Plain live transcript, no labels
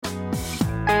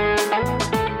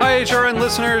HRN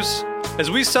listeners.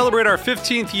 As we celebrate our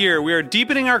 15th year, we are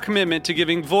deepening our commitment to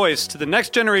giving voice to the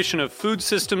next generation of food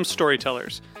systems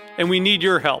storytellers, and we need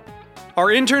your help. Our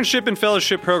internship and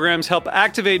fellowship programs help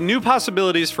activate new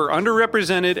possibilities for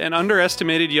underrepresented and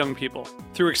underestimated young people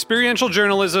through experiential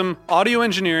journalism, audio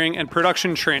engineering, and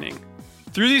production training.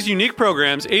 Through these unique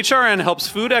programs, HRN helps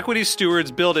food equity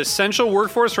stewards build essential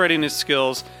workforce readiness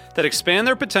skills that expand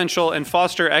their potential and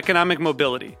foster economic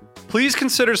mobility. Please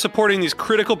consider supporting these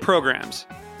critical programs.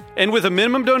 And with a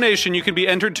minimum donation, you can be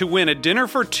entered to win a dinner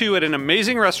for two at an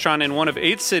amazing restaurant in one of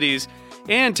 8 cities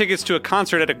and tickets to a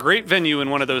concert at a great venue in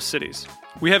one of those cities.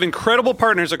 We have incredible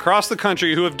partners across the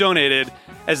country who have donated,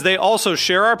 as they also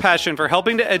share our passion for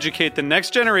helping to educate the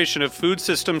next generation of food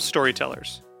systems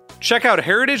storytellers. Check out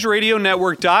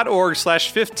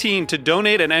heritageradionetwork.org/15 to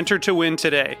donate and enter to win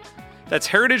today. That's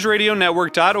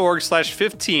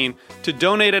heritageradionetwork.org/15 to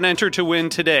donate and enter to win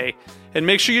today. And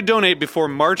make sure you donate before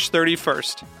March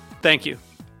 31st. Thank you.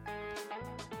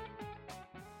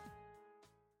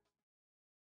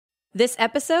 This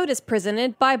episode is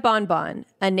presented by Bon Bon,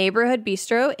 a neighborhood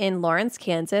bistro in Lawrence,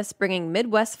 Kansas, bringing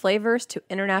Midwest flavors to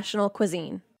international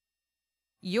cuisine.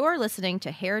 You're listening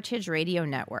to Heritage Radio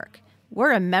Network.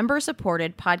 We're a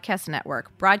member-supported podcast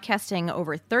network broadcasting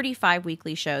over 35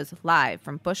 weekly shows live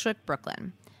from Bushwick,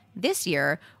 Brooklyn. This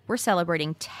year, we're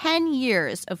celebrating 10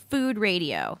 years of food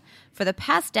radio. For the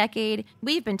past decade,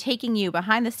 we've been taking you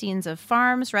behind the scenes of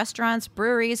farms, restaurants,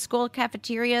 breweries, school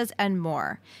cafeterias, and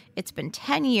more. It's been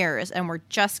 10 years, and we're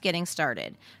just getting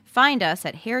started. Find us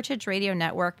at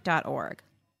heritageradionetwork.org.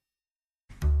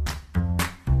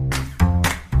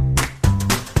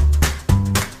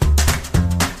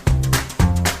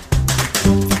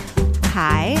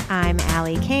 Hi, I'm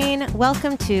Allie Kane.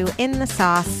 Welcome to In the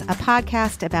Sauce, a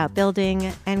podcast about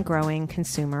building and growing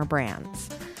consumer brands.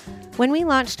 When we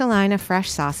launched a line of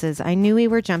fresh sauces, I knew we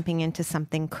were jumping into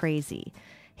something crazy.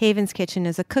 Haven's Kitchen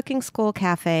is a cooking school,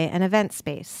 cafe, and event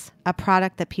space. A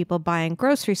product that people buy in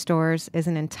grocery stores is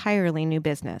an entirely new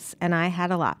business, and I had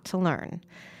a lot to learn.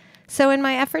 So in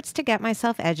my efforts to get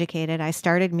myself educated, I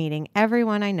started meeting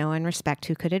everyone I know and respect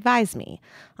who could advise me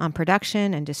on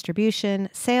production and distribution,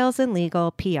 sales and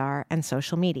legal, PR, and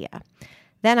social media.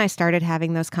 Then I started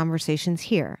having those conversations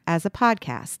here as a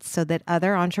podcast so that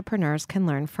other entrepreneurs can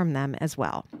learn from them as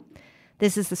well.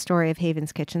 This is the story of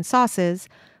Haven's Kitchen sauces,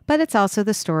 but it's also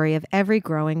the story of every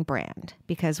growing brand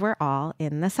because we're all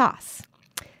in the sauce.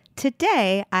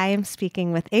 Today, I am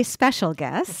speaking with a special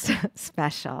guest, David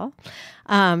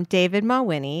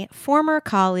Mawhinney, former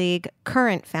colleague,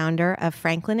 current founder of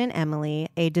Franklin and Emily,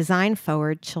 a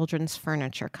design-forward children's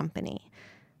furniture company.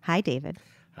 Hi, David.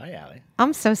 Hi, Allie.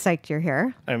 I'm so psyched you're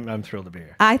here. I'm thrilled to be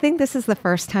here. I think this is the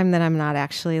first time that I'm not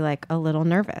actually like a little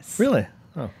nervous. Really?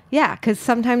 Oh. Yeah, because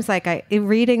sometimes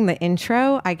reading the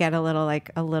intro, I get a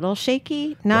little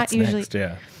shaky. Not What's usually. Next?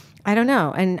 Yeah. I don't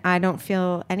know, and I don't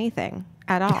feel anything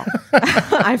at all.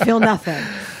 I feel nothing.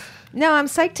 No, I'm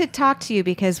psyched to talk to you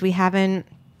because I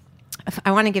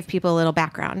want to give people a little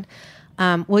background.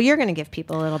 You're going to give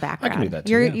people a little background. I can do that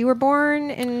too. You were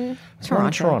born in Toronto.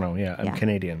 In Toronto, yeah. I'm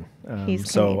Canadian.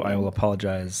 He's so Canadian. I will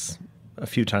apologize a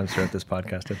few times throughout this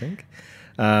podcast, I think.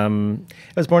 I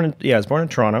was born in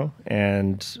Toronto,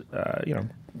 and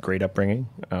great upbringing,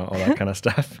 all that kind of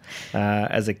stuff.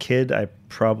 As a kid, I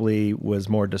probably was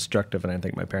more destructive than I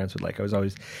think my parents would like. I was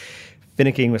always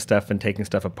finicking with stuff and taking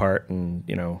stuff apart and,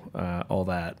 all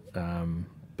that.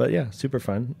 But yeah, super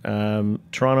fun.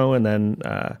 Toronto, and then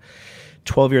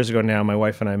 12 years ago now, my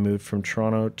wife and I moved from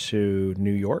Toronto to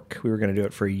New York. We were going to do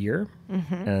it for a year.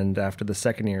 Mm-hmm. And after the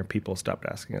second year, people stopped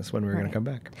asking us when we were going to come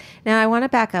back. Now, I want to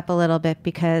back up a little bit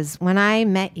because when I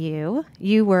met you,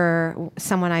 you were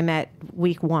someone I met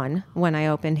week 1 when I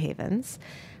opened Haven's.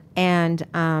 And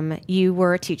you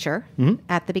were a teacher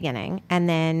at the beginning. And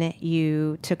then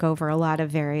you took over a lot of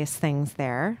various things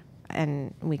there.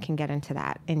 And we can get into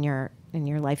that in your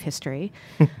life history.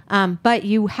 But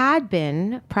you had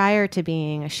been, prior to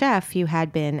being a chef, you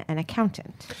had been an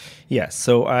accountant. Yes.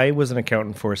 So I was an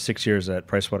accountant for 6 years at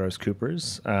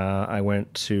PricewaterhouseCoopers. I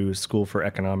went to school for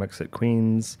economics at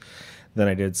Queen's. Then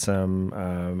I did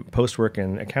some post-work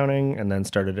in accounting and then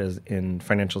started in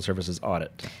financial services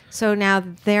audit. So now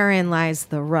therein lies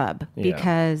the rub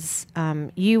because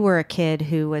you were a kid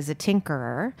who was a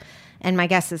tinkerer. And my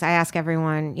guess is I ask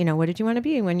everyone, what did you want to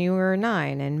be when you were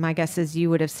 9? And my guess is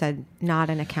you would have said not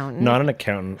an accountant. Not an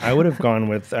accountant. I would have gone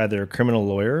with either a criminal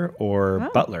lawyer or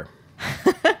butler.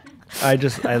 I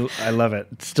love it.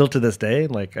 Still to this day, I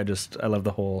love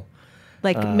the whole...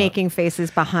 making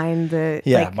faces behind the...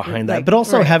 behind that. But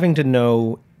also having to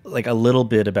know like a little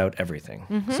bit about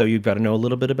everything. So you've got to know a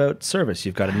little bit about service.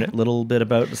 You've got to know a little bit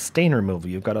about stain removal.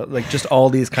 You've got to like just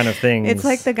all these kind of things. It's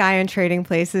like the guy in Trading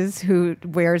Places who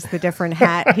wears the different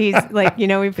hat. He's like, he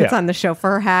puts on the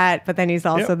chauffeur hat, but then he's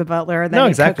also the butler. Then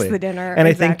he cooks the dinner. And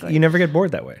I think you never get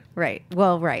bored that way. Right.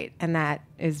 Well, right. And that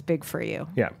is big for you.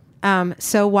 Yeah.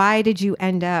 So why did you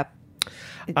end up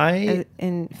I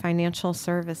in financial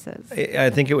services? I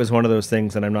think it was one of those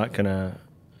things, and I'm not going to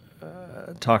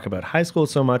talk about high school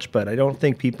so much, but I don't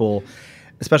think people,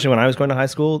 especially when I was going to high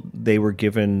school, they were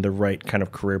given the right kind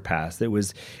of career path. It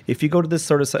was, if you go to this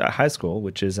sort of high school,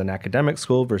 which is an academic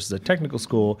school versus a technical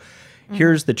school,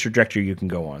 here's the trajectory you can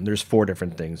go on. There's 4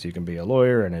 different things. You can be a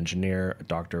lawyer, an engineer, a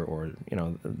doctor, or,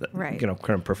 kind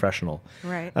of professional.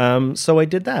 Right. So I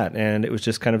did that, and it was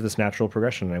just kind of this natural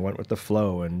progression. I went with the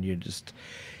flow, and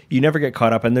you never get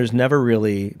caught up, and there's never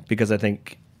really, because I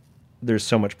think there's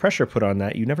so much pressure put on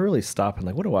that, you never really stop and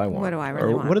like, what do I want? What do I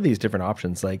really want? What are these different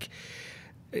options? Like,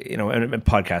 and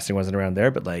podcasting wasn't around there,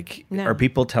 but like, are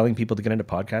people telling people to get into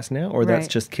podcasts now? Or that's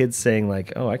just kids saying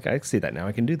like, oh, I see that now,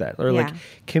 I can do that. Or like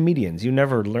comedians, you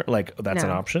never learn like, oh, that's an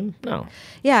option? No.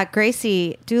 Yeah,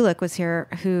 Gracie Dulick was here,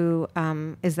 who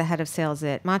is the head of sales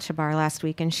at Matcha Bar last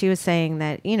week, and she was saying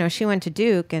that, she went to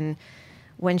Duke, and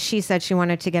when she said she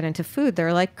wanted to get into food,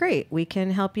 they're like, great, we can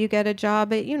help you get a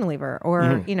job at Unilever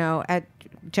or, at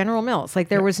General Mills. Like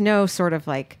there was no sort of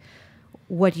like,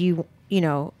 they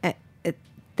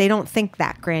don't think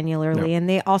that granularly. And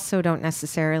they also don't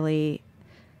necessarily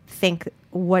think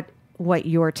what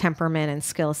your temperament and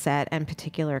skill set and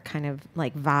particular kind of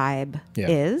like vibe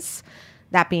is.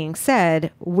 That being said,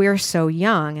 we're so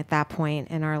young at that point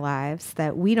in our lives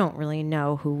that we don't really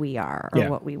know who we are or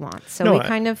what we want. So we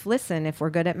kind of listen. If we're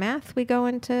good at math, we go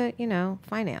into,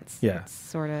 finance. Yeah. It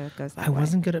sort of goes that way. I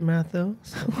wasn't good at math, though,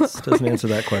 so this doesn't answer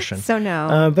that question. So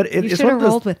no. But you should have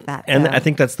rolled with that. And I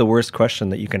think that's the worst question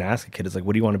that you can ask a kid is like,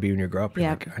 what do you want to be when you grow up? You're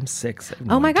like, I'm 6.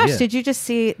 Oh my gosh. Did you just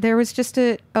see, there was just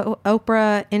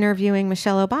Oprah interviewing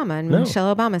Michelle Obama, and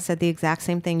Michelle Obama said the exact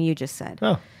same thing you just said.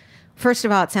 Oh. First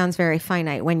of all, it sounds very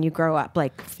finite when you grow up,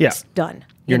 like it's done.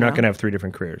 You're not going to have 3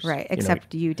 different careers. Right,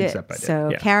 except you did. Except I did.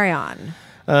 So carry on.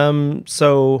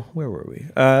 So where were we?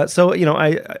 I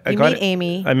met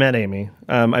Amy. I met Amy.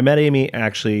 I met Amy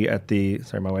actually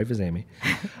my wife is Amy.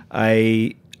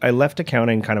 I left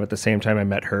accounting kind of at the same time I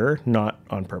met her, not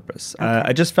on purpose. Okay.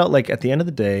 I just felt like at the end of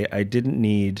the day, I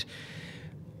needed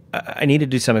to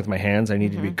do something with my hands. I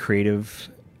needed to be creative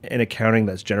in accounting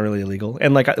that's generally illegal.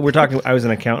 And like I was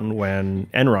an accountant when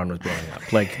Enron was blowing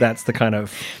up. Like that's the kind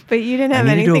of... But you didn't have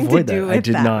anything to do with that. I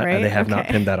did not. Right? They have not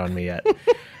pinned that on me yet.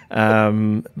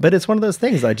 But it's one of those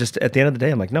things. I just, at the end of the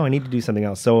day, I'm like, no, I need to do something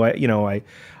else. So I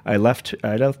left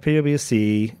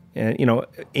PwC, and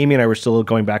Amy and I were still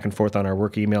going back and forth on our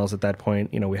work emails at that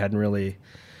point. We hadn't really,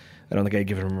 I don't think I'd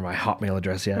given her my Hotmail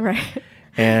address yet. Right.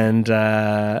 And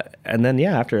then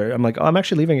after I'm like, oh, I'm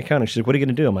actually leaving accounting. She's like, what are you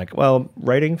going to do? I'm like, well,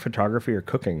 writing, photography, or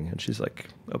cooking. And she's like,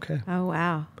 okay. Oh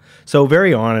wow. So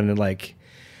very on, and like,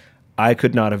 I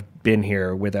could not have been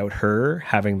here without her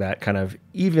having that kind of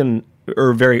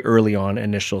very early on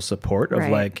initial support of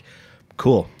like,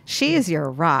 cool. She is your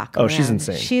rock. Oh, man. she's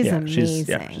insane. She's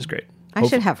amazing. She's great. I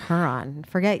should have her on.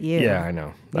 Forget you. Yeah, I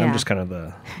know. Yeah. I'm just kind of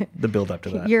the build up to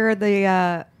that. You're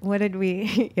the what did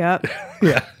we? Yep.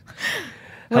 Yeah.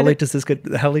 How late does this go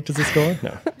on?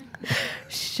 No.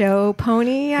 Show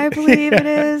pony, I believe it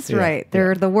is. Right.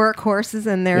 They're the workhorses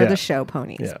and they're the show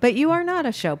ponies. Yeah. But you are not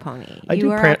a show pony. I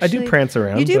do prance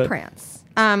around. You do prance.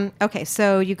 Okay,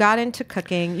 so you got into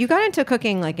cooking. You got into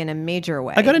cooking like in a major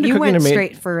way. I got into cooking. You went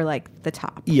straight for like the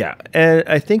top. Yeah, and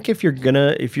I think if you're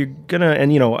gonna,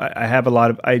 and I have a lot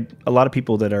of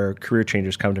people that are career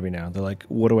changers come to me now. They're like,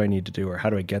 what do I need to do, or how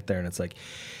do I get there? And it's like,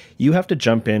 you have to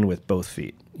jump in with both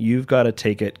feet. You've got to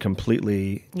take it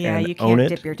completely and you can't own it.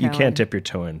 Dip your toe you can't dip your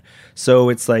toe in. So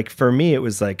it's like, for me, it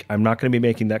was like, I'm not going to be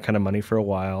making that kind of money for a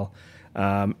while.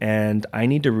 And I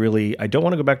need to I don't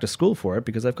want to go back to school for it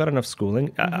because I've got enough schooling.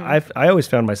 Mm-hmm. I always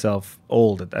found myself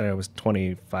old. I was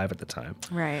 25 at the time.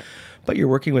 Right. But you're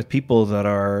working with people that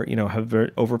are,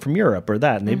 over from Europe or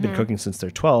that, and they've been cooking since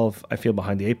they're 12. I feel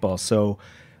behind the 8 ball. So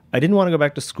I didn't want to go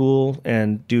back to school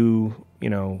and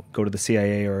go to the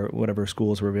CIA or whatever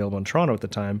schools were available in Toronto at the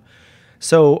time.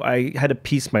 So I had to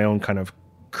piece my own kind of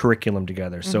curriculum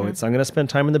together. So I'm going to spend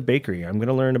time in the bakery. I'm going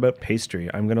to learn about pastry.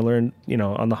 I'm going to learn,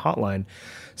 on the hotline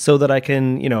so that I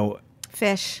can,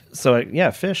 fish. So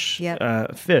fish,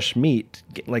 fish, meat,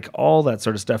 like all that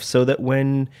sort of stuff. So that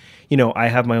when, I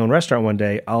have my own restaurant one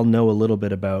day, I'll know a little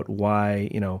bit about why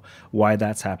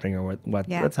that's happening or what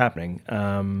that's happening.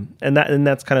 And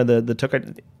that's kind of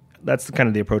that's kind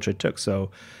of the approach I took.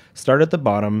 So started at the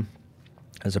bottom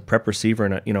as a prep receiver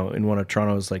in one of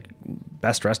Toronto's like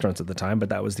best restaurants at the time, but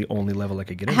that was the only level I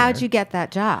could get in. How'd you get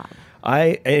that job?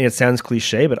 It sounds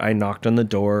cliche, but I knocked on the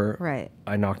door. Right.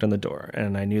 I knocked on the door,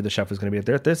 and I knew the chef was going to be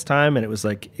there at this time, and it was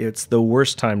like, it's the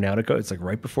worst time now to go. It's like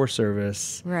right before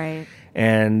service. Right.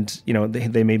 And,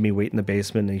 they made me wait in the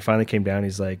basement, and he finally came down.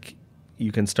 He's like,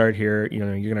 you can start here. You're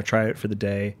going to try it for the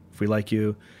day. If we like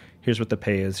you, here's what the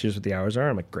pay is. Here's what the hours are.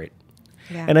 I'm like, great.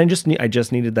 Yeah. And I just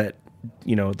needed that,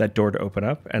 that door to open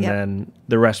up, and then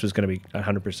the rest was going to be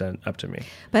 100% up to me.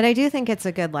 But I do think it's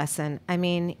a good lesson. I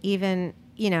mean, even,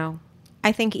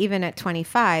 I think even at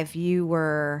 25, you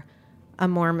were a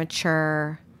more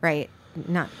mature, right?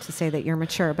 Not to say that you're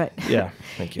mature, but yeah,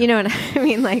 thank you. You know what I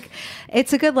mean? Like,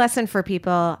 it's a good lesson for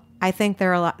people. I think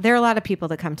there are a lot of people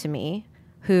that come to me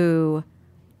who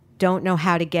don't know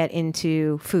how to get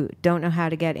into food, don't know how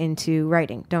to get into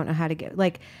writing, don't know how to get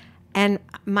and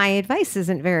my advice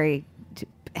isn't very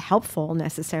helpful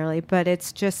necessarily, but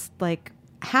it's just like,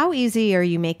 how easy are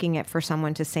you making it for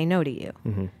someone to say no to you?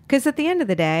 Because at the end of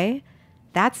the day,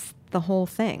 that's the whole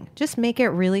thing. Just make it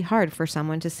really hard for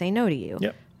someone to say no to you.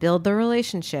 Yep. Build the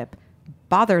relationship,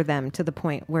 bother them to the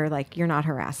point where like you're not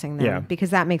harassing them,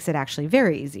 because that makes it actually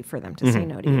very easy for them to say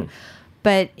no to you.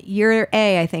 But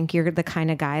I think you're the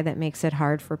kind of guy that makes it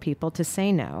hard for people to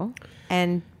say no.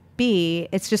 And B,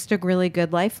 it's just a really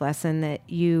good life lesson that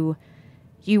you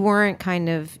weren't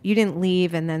you didn't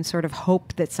leave and then sort of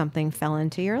hope that something fell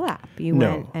into your lap. You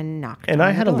went and knocked on And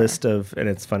I had the a door. list of, and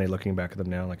it's funny looking back at them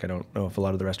now, like I don't know if a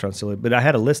lot of the restaurants still, but I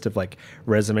had a list of like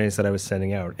resumes that I was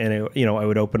sending out. And I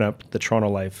would open up the Toronto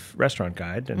Life restaurant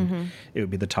guide, and it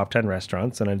would be the top 10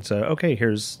 restaurants, and I'd say, okay,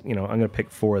 here's, I'm going to pick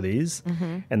 4 of these.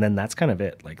 And then that's kind of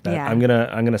it. Like that, Yeah. I'm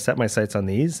going to set my sights on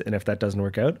these. And if that doesn't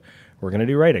work out, we're going to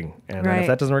do writing. And then if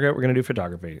that doesn't work out, we're going to do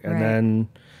photography. And then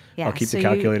I'll keep so the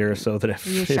calculator so that if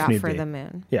you if shot need for be. the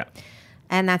moon. Yeah.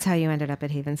 And that's how you ended up at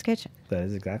Haven's Kitchen. That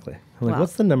is exactly. I'm like, Well.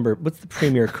 what's the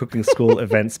premier cooking school,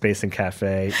 event space, and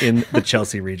cafe in the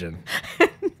Chelsea region?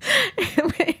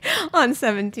 On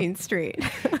 17th Street.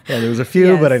 Yeah, there was a few,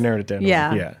 Yes. but I narrowed it down.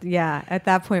 Yeah. At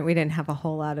that point, we didn't have a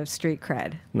whole lot of street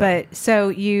cred. No. But so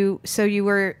you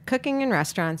were cooking in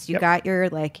restaurants. You got your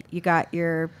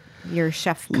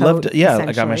chef coat. Loved it. Yeah,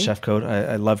 I got my essentially. chef coat.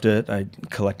 I loved it. I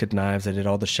collected knives. I did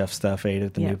all the chef stuff. I ate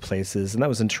at the new places, and that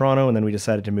was in Toronto. And then we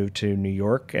decided to move to New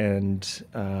York, and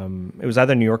it was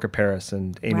either New York or Paris.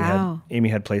 And Amy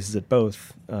had places at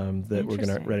both that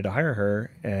were ready to hire her,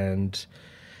 and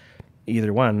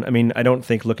either one. I mean, I don't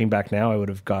think looking back now I would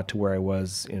have got to where I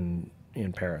was in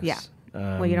Paris. Yeah.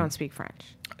 Well, you don't speak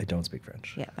French. I don't speak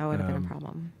French. Yeah, that would have been a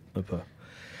problem.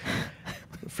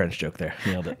 French joke there.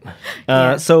 Nailed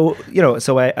it. So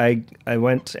I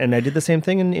went and I did the same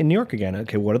thing in New York again.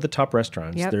 Okay, what are the top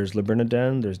restaurants? Yep. There's Le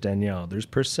Bernardin, there's Daniel, there's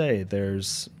Per Se,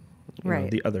 there's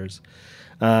the others.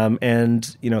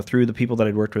 And through the people that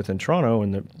I'd worked with in Toronto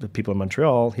and the people in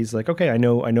Montreal, he's like, okay, I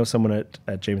know someone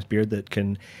at James Beard that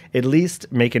can at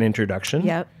least make an introduction.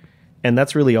 Yep. And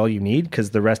that's really all you need, because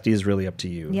the rest is really up to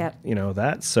you. Yep.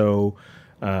 That. So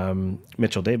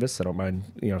Mitchell Davis, I don't mind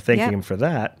thanking him for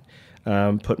that.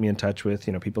 Put me in touch with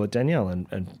people at Danielle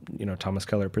and Thomas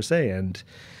Keller Per Se, and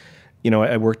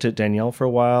I worked at Danielle for a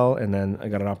while, and then I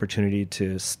got an opportunity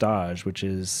to stage, which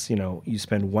is you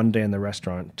spend one day in the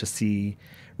restaurant to see.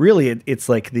 Really, it's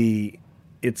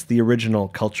the original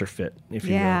culture fit, if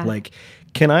you will. Like,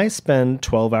 can I spend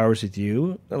 12 hours with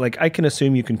you? Like, I can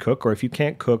assume you can cook, or if you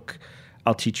can't cook,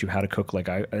 I'll teach you how to cook.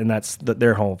 And that's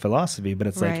their whole philosophy. But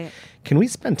it's like, can we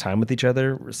spend time with each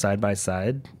other side by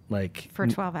side, like for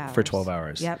 12 hours? For 12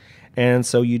 hours. Yep. And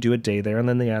so you do a day there, and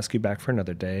then they ask you back for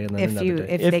another day, and then another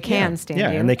day. If they can stand you.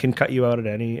 And they can cut you out at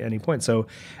any point. So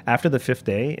after the 5th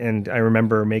day, and I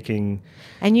remember making.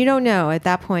 And you don't know at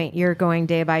that point, you're going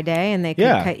day by day, and they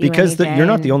can cut you because any day you're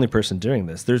not the only person doing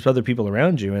this. There's other people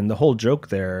around you, and the whole joke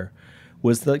there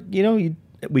was that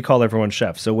we call everyone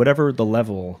chef. So whatever the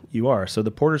level you are. So the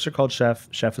porters are called chef.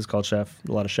 Chef is called chef.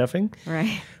 A lot of chefing.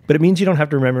 Right. But it means you don't have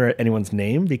to remember anyone's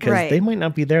name, because they might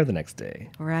not be there the next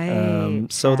day. Right.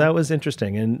 So that was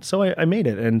interesting. And so I made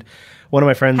it. And one of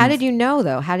my friends. How did you know,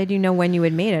 though? How did you know when you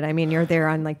had made it? I mean, you're there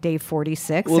on like day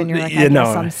 46 and you're like, I guess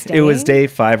I'm staying. It was day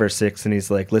 5 or 6. And he's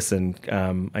like, listen,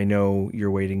 I know you're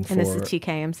waiting for. And this is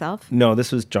TK himself? No,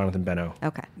 this was Jonathan Beno.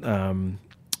 Okay.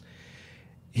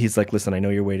 He's like, listen, I know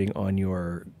you're waiting on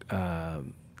your,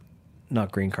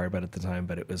 not green card, but at the time,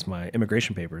 but it was my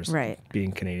immigration papers. Right.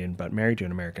 Being Canadian, but married to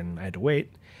an American, I had to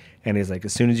wait. And he's like,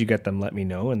 as soon as you get them, let me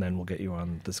know, and then we'll get you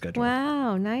on the schedule.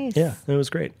 Wow, nice. Yeah, it was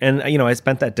great. And, I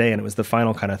spent that day, and it was the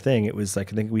final kind of thing. It was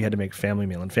like, I think we had to make family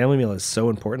meal. And family meal is so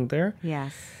important there.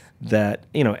 Yes. that,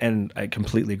 you know, and I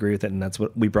completely agree with it. And that's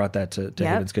what we brought that to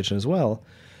Haven's Kitchen as well.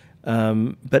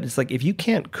 But it's like, if you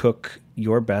can't cook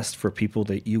your best for people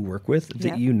that you work with,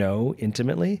 that you know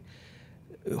intimately,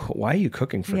 why are you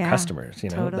cooking for customers, you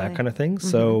know, that kind of thing.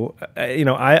 So, you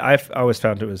know, I've always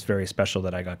found it was very special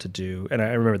that I got to do, and I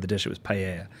remember the dish, it was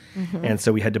paella. And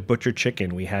so we had to butcher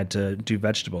chicken, we had to do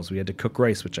vegetables, we had to cook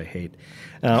rice, which I hate,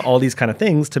 all these kind of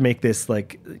things to make this,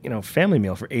 like, you know, family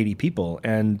meal for 80 people.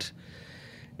 And,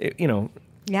 it, you know,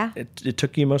 it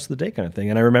took you most of the day kind of thing.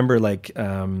 And I remember, like,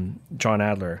 John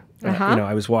Adler, you know,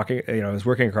 I was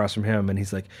working across from him, and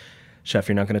he's like, "Chef,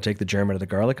 you're not going to take the germ out of the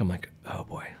garlic?" I'm like, "Oh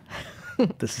boy."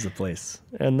 This is a place.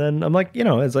 And then I'm like, you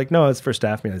know, it's like, no, it's for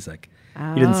staff meal. He's like,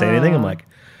 you didn't say anything. I'm like,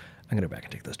 I'm going to go back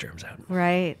and take those germs out.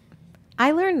 Right. I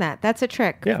learned that. That's a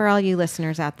trick for all you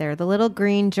listeners out there. The little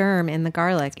green germ in the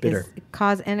garlic it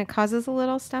causes a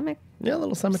little stomach. Yeah, a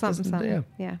little stomach. Something.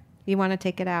 Yeah. You want to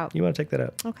take it out. You want to take that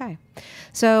out. Okay.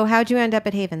 So how'd you end up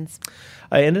at Haven's?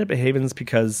 I ended up at Haven's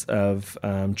because of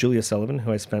Julia Sullivan,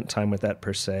 who I spent time with at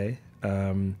Per Se.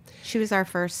 She was our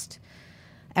first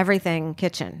everything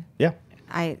kitchen. Yeah.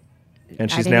 I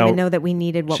didn't even know that we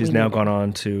needed what we needed. She's now gone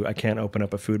on to I Can't Open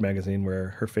Up a Food magazine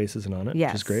where her face isn't on it,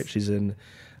 which is great.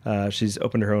 She's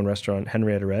opened her own restaurant,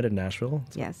 Henrietta Red in Nashville.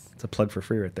 It's a plug for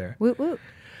free right there. Woot woot.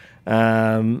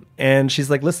 And she's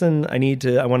like, listen, I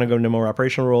want to go into a more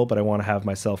operational role, but I want to have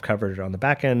myself covered on the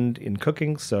back end in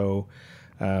cooking. So,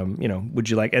 you know, would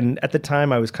you like, and at the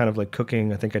time I was kind of like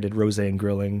cooking. I think I did rosé and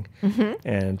grilling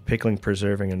and pickling,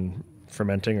 preserving and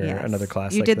fermenting or another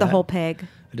class. You did the whole pig.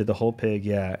 I did the whole pig.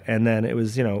 Yeah. And then it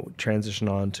was, you know, transition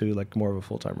on to like more of a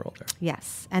full-time role there.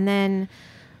 Yes. And then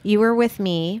you were with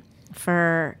me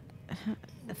for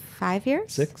 5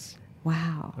 years? 6.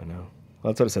 Wow. I know.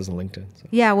 Well, that's what it says on LinkedIn. So.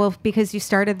 Yeah, well, because you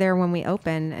started there when we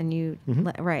opened and you,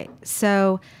 right.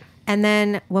 So, and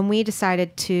then when we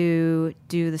decided to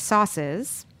do the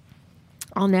sauces,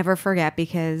 I'll never forget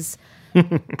because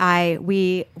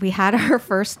we had our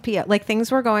first PO, like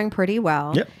things were going pretty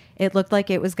well. Yep. It looked like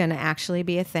it was going to actually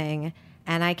be a thing.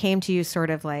 And I came to you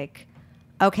sort of like,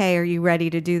 okay, are you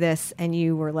ready to do this? And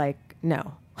you were like,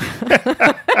 no.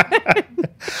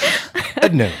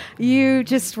 No. You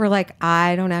just were like,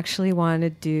 I don't actually want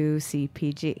to do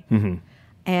CPG.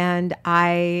 And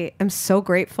I am so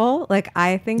grateful. Like,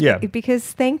 I think because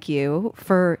thank you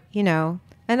for, you know,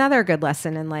 another good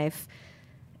lesson in life.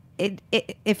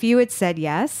 If you had said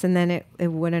yes and then it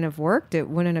wouldn't have worked, it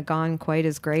wouldn't have gone quite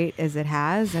as great as it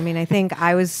has. I mean, I think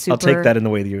I was super... I'll take that in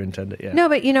the way that you intend it, yeah. No,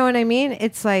 but you know what I mean?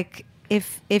 It's like,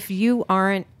 if you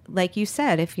aren't, like you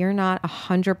said, if you're not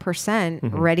 100%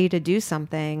 ready to do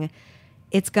something,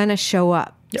 it's going to show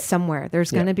up somewhere. There's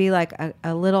going to be like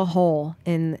a little hole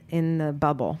in the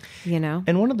bubble, you know?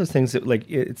 And one of those things that, like,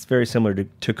 it's very similar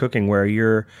to cooking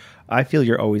where I feel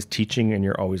you're always teaching and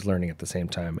you're always learning at the same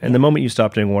time. And the moment you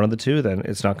stop doing one of the two, then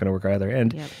it's not going to work either.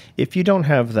 And if you don't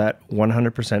have that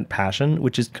 100% passion,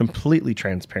 which is completely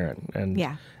transparent,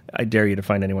 and I dare you to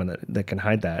find anyone that can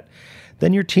hide that,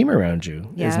 then your team around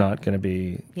you is not going to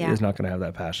be is not going to have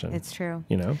that passion. It's true.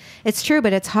 You know, it's true,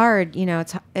 but it's hard. You know,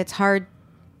 it's hard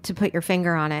to put your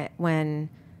finger on it when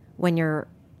you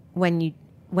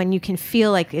can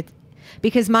feel like it.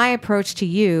 Because my approach to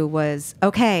you was,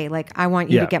 okay, like I want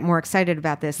you to get more excited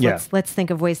about this. Let's think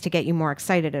of ways to get you more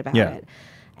excited about it.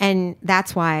 And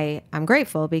that's why I'm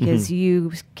grateful, because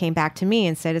you came back to me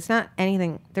and said, it's not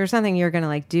anything, there's nothing you're going to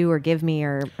like do or give me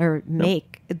or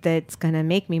make that's going to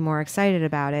make me more excited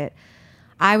about it.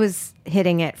 I was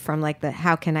hitting it from like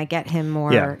how can I get him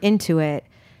more into it?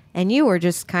 And you were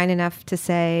just kind enough to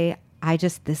say,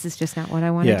 this is just not what I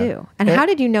want to do. And how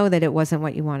did you know that it wasn't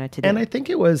what you wanted to do? And I think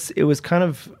it was kind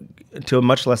of, to a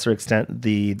much lesser extent,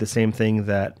 the same thing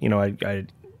that, you know, I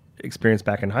experienced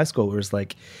back in high school, where it was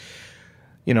like,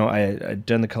 you know, I'd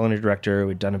done the culinary director,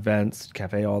 we'd done events,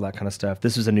 cafe, all that kind of stuff.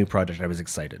 This was a new project. I was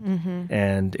excited.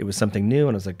 And it was something new,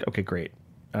 and I was like, okay, great.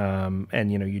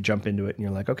 And, you know, you jump into it and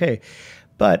you're like, okay,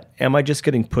 but am I just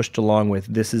getting pushed along with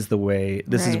this is the way,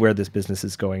 this is where this business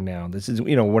is going now. This is,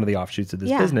 you know, one of the offshoots of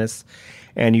this business,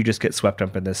 and you just get swept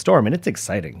up in this storm, and it's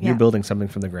exciting. You're building something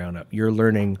from the ground up. You're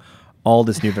learning all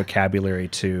this new vocabulary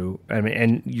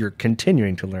and you're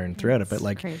continuing to learn throughout it. But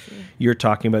like, you're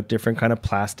talking about different kind of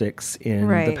plastics in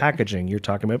the packaging. You're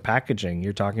talking about packaging.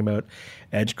 You're talking about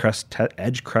edge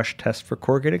crush test for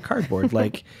corrugated cardboard,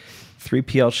 like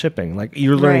 3PL shipping. Like,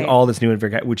 you're learning all this new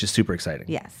vocabulary, which is super exciting.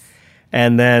 Yes.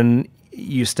 And then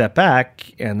you step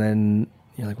back, and then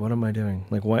you're like, what am I doing?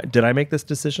 Like, what did I make this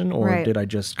decision, or Right. did I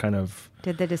just kind of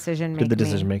Did the decision make did the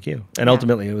decision me? make you? And Yeah.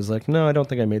 ultimately, it was like, no, I don't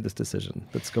think I made this decision.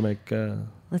 Let's go make some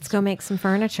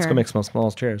furniture. let's go make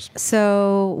small chairs.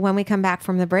 So when we come back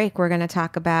from the break, we're going to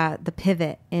talk about the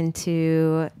pivot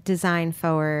into design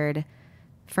forward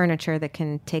furniture that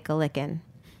can take a licking.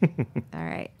 All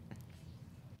right.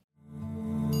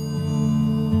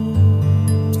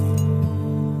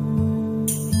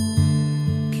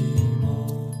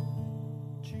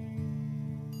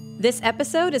 This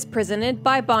episode is presented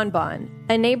by Bon Bon,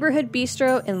 a neighborhood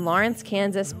bistro in Lawrence,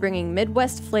 Kansas, bringing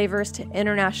Midwest flavors to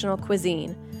international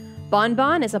cuisine. Bon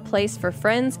Bon is a place for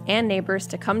friends and neighbors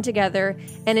to come together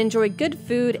and enjoy good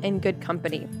food and good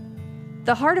company.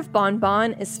 The heart of Bon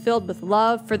Bon is filled with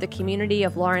love for the community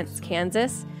of Lawrence,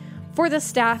 Kansas, for the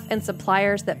staff and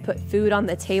suppliers that put food on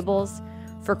the tables,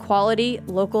 for quality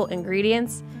local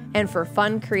ingredients, and for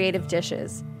fun creative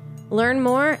dishes. Learn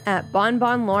more at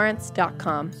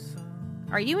bonbonlawrence.com.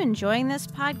 Are you enjoying this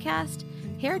podcast?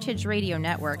 Heritage Radio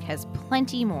Network has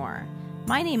plenty more.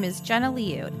 My name is Jenna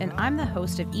Liut, and I'm the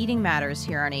host of Eating Matters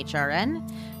here on HRN.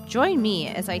 Join me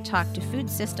as I talk to food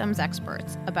systems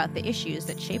experts about the issues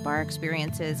that shape our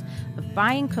experiences of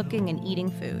buying, cooking, and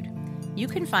eating food. You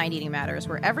can find Eating Matters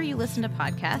wherever you listen to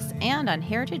podcasts and on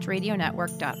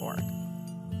heritageradionetwork.org.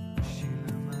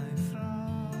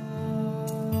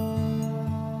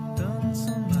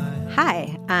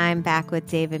 Hi, I'm back with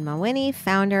David Mawhinney,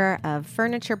 founder of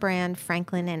furniture brand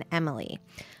Franklin and Emily.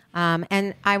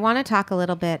 And I want to talk a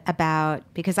little bit about,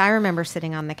 because I remember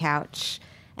sitting on the couch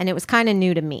and it was kind of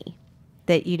new to me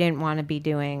that you didn't want to be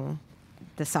doing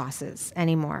the sauces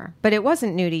anymore. But it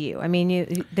wasn't new to you. I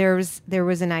mean, there was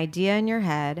an idea in your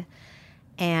head,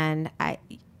 and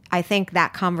I think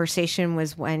that conversation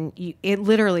was when it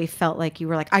literally felt like you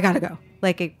were like, I got to go.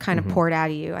 Like it kind of poured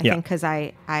out of you. I think because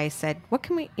I said, what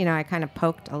can we, I kind of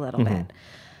poked a little bit.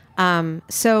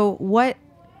 So what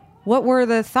were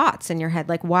the thoughts in your head?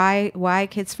 Like why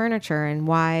kids furniture, and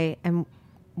why, and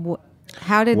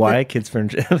how did kids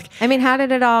furniture? I mean, how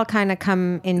did it all kind of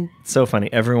come in? So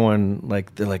funny. Everyone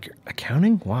they're like,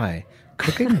 accounting? Why?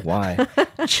 Cooking? Why?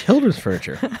 Children's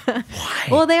furniture? Why?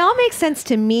 Well, they all make sense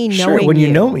to me knowing Sure, when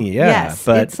you know me, yeah. Yes,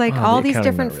 But it's like the all these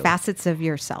accounting, different not really. facets of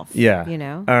yourself. Yeah.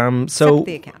 So Except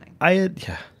the accounting.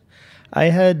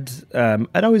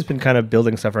 I'd always been kind of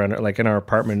building stuff around it. Like in our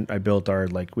apartment, I built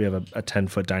we have a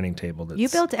 10-foot dining table. You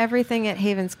built everything at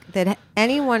Haven's that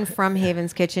anyone from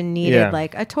Haven's Kitchen needed, Yeah.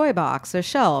 like a toy box, a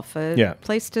shelf, a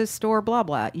place to store blah,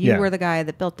 blah. You were the guy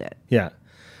that built it. Yeah.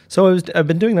 So I've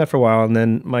been doing that for a while, and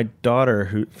then my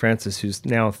daughter, Frances, who's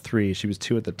now 3, she was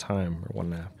 2 at the time, or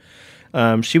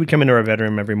 1.5. She would come into our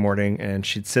bedroom every morning, and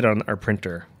she'd sit on our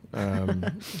printer,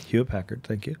 Hewlett Packard,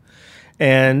 thank you.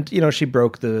 And she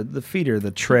broke the feeder,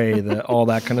 the tray, all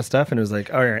that kind of stuff, and it was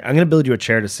like, all right, I'm going to build you a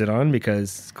chair to sit on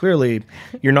because clearly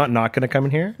you're not going to come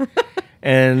in here.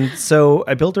 And so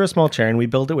I built her a small chair, and we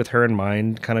built it with her in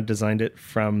mind, kind of designed it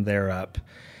from there up.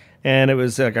 And it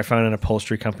was like I found an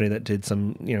upholstery company that did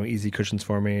some, easy cushions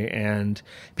for me. And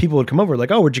people would come over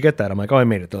like, oh, where'd you get that? I'm like, oh, I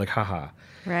made it. They're like, haha.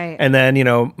 Right. And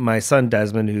then, my son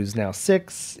Desmond, who's now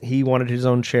 6, he wanted his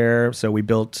own chair. So we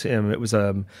built him. It was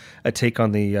a take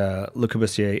on the Le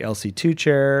Corbusier LC2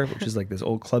 chair, which is like this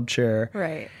old club chair.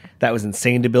 Right. That was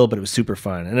insane to build, but it was super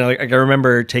fun. And I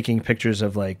remember taking pictures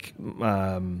of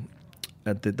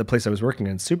at the place I was working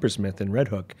in, Supersmith in Red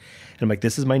Hook. And I'm like,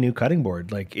 this is my new cutting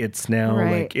board. Like, it's now,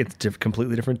 it's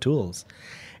completely different tools.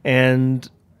 And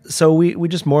so we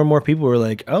just, more and more people were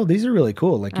like, oh, these are really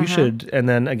cool. Like, you should. And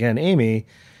then, again, Amy,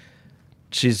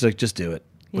 she's like, just do it.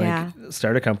 Yeah. Like,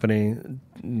 start a company,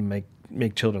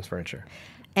 make children's furniture.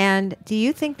 And do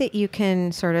you think that you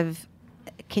can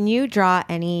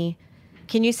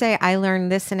can you say, I learned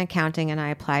this in accounting and I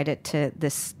applied it to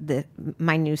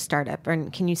my new startup? Or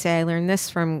can you say, I learned this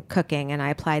from cooking and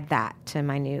I applied that to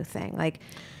my new thing?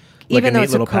 Even though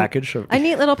it's a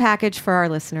neat little package for our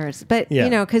listeners. But,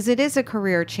 because it is a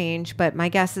career change, but my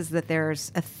guess is that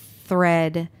there's a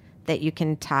thread that you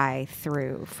can tie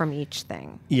through from each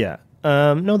thing. Yeah.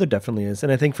 No, there definitely is.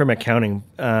 And I think from accounting,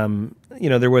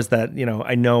 there was that,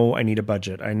 I know I need a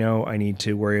budget. I know I need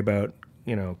to worry about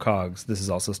COGS. This is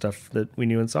also stuff that we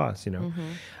knew in sauce,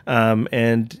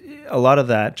 and a lot of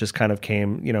that just kind of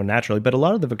came, naturally. But a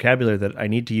lot of the vocabulary that I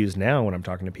need to use now when I'm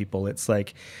talking to people, it's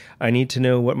like, I need to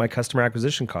know what my customer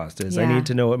acquisition cost is. Yeah. I need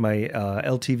to know what my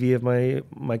LTV of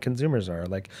my consumers are.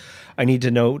 Like, I need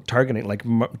to know targeting, like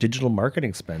digital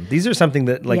marketing spend. These are something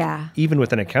that, even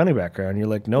with an accounting background, you're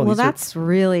like, no. Well, that's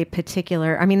really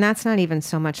particular. I mean, that's not even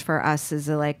so much for us as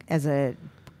a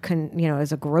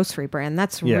grocery brand.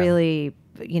 That's really,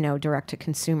 direct to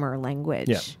consumer language.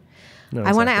 Yeah. No,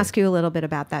 I want to exactly. ask you a little bit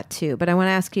about that too, but I want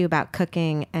to ask you about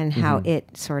cooking and how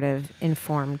it sort of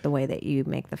informed the way that you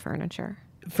make the furniture.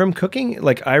 From cooking,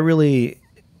 like I really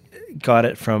got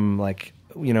it from like,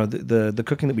 you know, the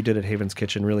cooking that we did at Haven's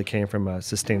Kitchen really came from a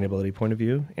sustainability point of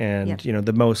view. And, Yep. you know,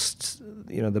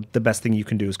 the best thing you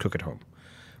can do is cook at home.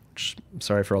 Which, I'm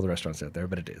sorry for all the restaurants out there,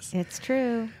 but it is. It's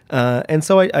true. And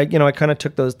so I kind of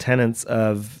took those tenets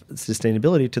of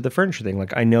sustainability to the furniture thing.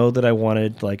 Like I know that I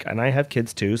wanted and I have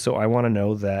kids too, so I want to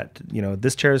know that, you know,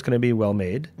 this chair is going to be well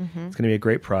made. It's going to be a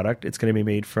great product. It's going to be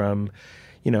made from,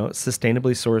 you know,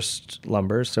 sustainably sourced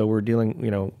lumber. So we're dealing, you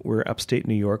know, we're upstate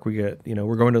New York. We get, you know,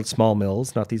 we're going to small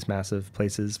mills, not these massive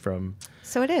places from.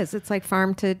 So it is. It's like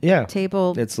farm to Yeah.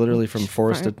 table. It's literally from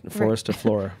forest Right. to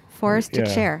floor. Forest to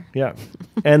Yeah. chair. Yeah.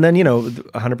 And then, you know,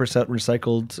 100%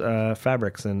 recycled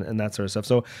fabrics and that sort of stuff.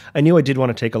 So I knew I did want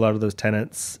to take a lot of those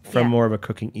tenets from Yeah. more of a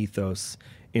cooking ethos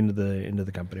into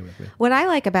the company with me. What I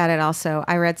like about it also,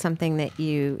 I read something that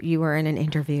you were in an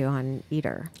interview on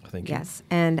Eater. Thank you. Yes.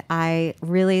 And I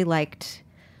really liked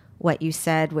what you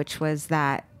said, which was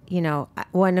that, you know,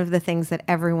 one of the things that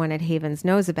everyone at Havens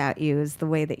knows about you is the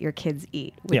way that your kids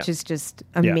eat, which Yeah. is just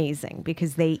amazing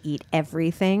because they eat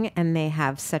everything and they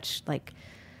have such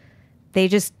they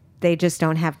just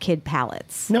don't have kid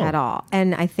palates No. at all.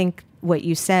 And I think what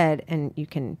you said, and you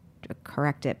can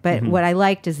correct it, but Mm-hmm. what I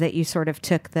liked is that you sort of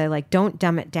took the don't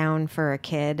dumb it down for a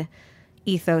kid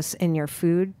ethos in your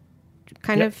food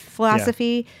kind Yep. of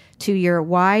philosophy to your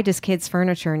why does kids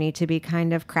furniture need to be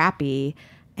kind of crappy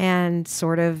and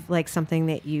sort of like something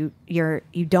that you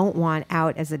don't want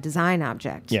out as a design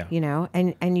object. Yeah. You know,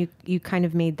 and you kind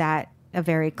of made that a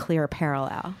very clear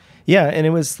parallel. Yeah, and it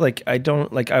was like I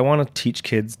want to teach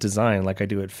kids design like I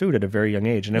do at food at a very young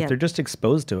age, and if Yeah. they're just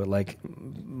exposed to it, like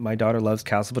my daughter loves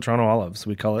Castle Vetrano olives.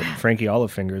 We call it Frankie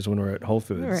olive fingers when we're at Whole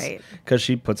Foods, Right. Because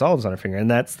she puts olives on her finger, and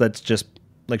that's just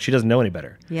like she doesn't know any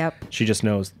better. Yep. She just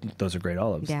knows those are great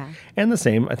olives. Yeah. And the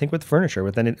same I think with furniture,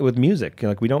 with music. You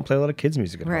know, like we don't play a lot of kids'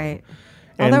 music at home. Right.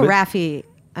 And Although with- Raffi,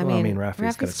 I mean,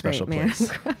 Raffi's got a special great, man.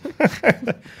 place.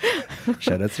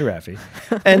 Shout out to Raffi.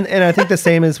 And I think the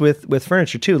same is with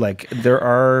furniture too. Like there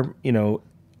are, you know,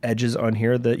 edges on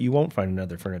here that you won't find in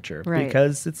other furniture. Right.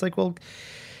 Because it's like, well,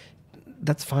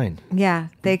 that's fine. Yeah,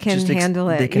 they can Just handle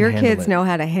they it. can Your handle kids it. know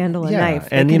how to handle a Yeah. knife.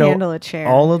 They And can you know, handle a chair.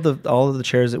 all of the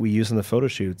chairs that we use in the photo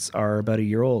shoots are about a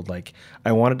year old. Like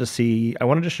I wanted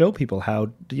to show people how,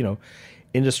 you know,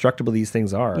 indestructible these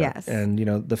things are. Yes. And, you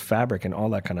know, the fabric and all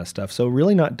that kind of stuff. So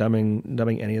really not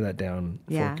dumbing any of that down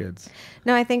Yeah. for kids.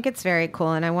 No, I think it's very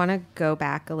cool. And I want to go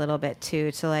back a little bit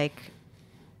too to like,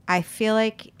 I feel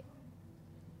like,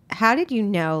 how did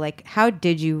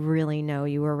you really know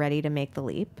you were ready to make the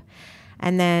leap?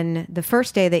 And then the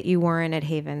first day that you weren't at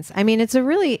Havens, I mean, it's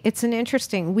an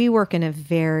interesting, we work in a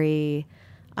very,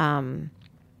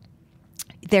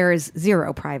 there is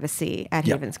zero privacy at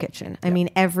Yep. Havens Kitchen. I mean,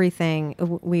 everything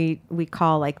we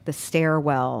call like the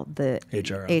stairwell, the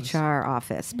HR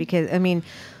office, because I mean,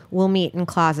 we'll meet in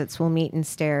closets, we'll meet in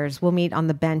stairs, we'll meet on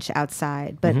the bench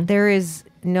outside, but there is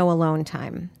no alone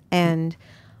time. And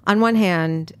on one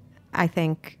hand, I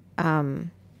think,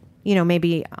 you know,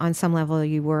 maybe on some level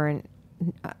you weren't,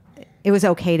 it was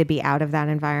okay to be out of that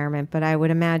environment, but I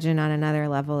would imagine on another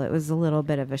level, it was a little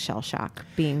bit of a shell shock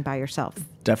being by yourself.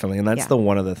 Definitely. And that's Yeah. the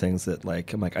one of the things that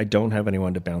like, I'm like, I don't have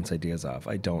anyone to bounce ideas off.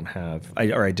 I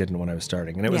didn't when I was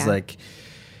starting. And it was Yeah. like,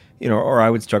 you know, or I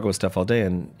would struggle with stuff all day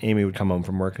and Amy would come home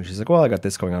from work and she's like, well, I got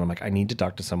this going on. I'm like, I need to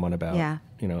talk to someone about, Yeah.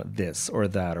 you know, this or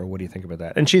that, or what do you think about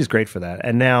that? And she's great for that.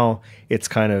 And now it's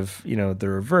kind of, you know, the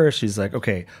reverse. She's like,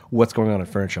 okay, what's going on at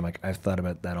furniture? I'm like, I've thought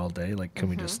about that all day. Like, can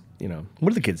we just, you know,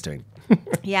 what are the kids doing?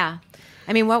 Yeah.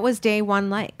 I mean, what was day one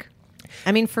like?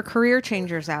 I mean, for career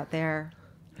changers out there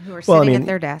who are Well, I sitting mean, at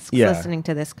their desks yeah. listening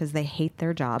to this because they hate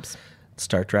their jobs.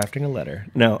 Start drafting a letter.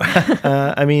 No,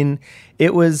 I mean,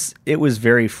 it was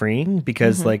very freeing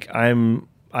because like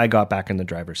I got back in the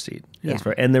driver's seat. Yeah.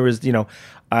 And there was, you know,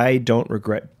 I don't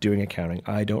regret doing accounting.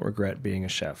 I don't regret being a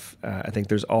chef. I think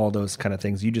there's all those kind of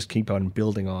things you just keep on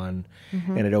building on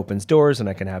and it opens doors and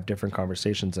I can have different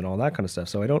conversations and all that kind of stuff.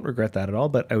 So I don't regret that at all,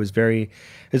 but I was very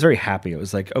happy. It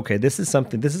was like, okay, this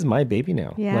is my baby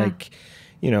now. Yeah. Like,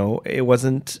 you know, it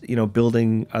wasn't, you know,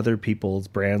 building other people's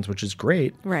brands, which is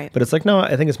great. Right. But it's like, no,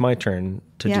 I think it's my turn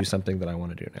to Yep. do something that I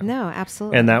want to do now. No,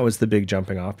 absolutely. And that was the big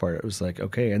jumping off part. It was like,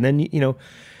 okay. And then, you know,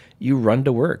 you run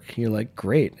to work. You're like,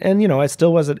 great. And, you know, I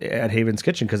still was at Haven's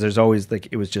Kitchen because there's always like,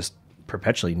 it was just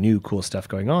perpetually new, cool stuff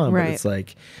going on. Right. But it's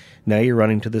like, now you're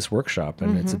running to this workshop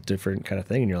and it's a different kind of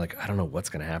thing. And you're like, I don't know what's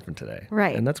going to happen today.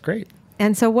 Right. And that's great.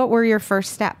 And so what were your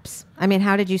first steps? I mean,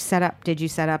 how did you set up? Did you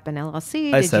set up an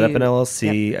LLC? I set up an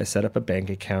LLC. Yep. I set up a bank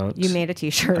account. You made a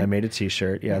T-shirt. I made a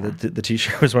T-shirt. Yeah. The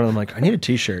T-shirt was one of them. Like, I need a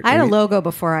T-shirt. I had a logo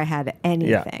before I had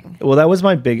anything. Yeah. Well, that was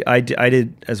my big, I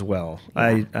did as well.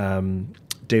 Yeah.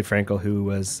 Dave Frankel, who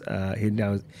was,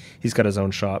 he's got his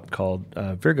own shop called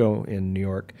Virgo in New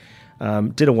York,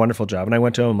 did a wonderful job. And I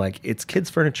went to him like, it's kids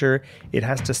furniture. It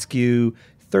has to skew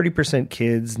 30%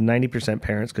 kids, 90%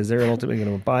 parents, because they're ultimately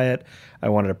going to buy it. I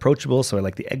want it approachable, so I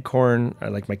like the Eggcorn. I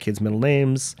like my kids' middle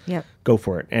names. Yep. Go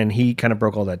for it. And he kind of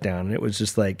broke all that down. And it was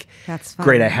just like, that's fun.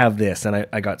 Great, I have this. And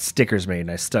I got stickers made,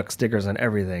 and I stuck stickers on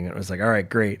everything. And it was like, all right,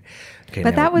 great. Okay,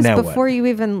 but that was before you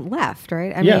even left,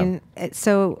 right? I mean,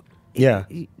 so... Yeah.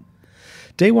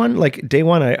 Day one,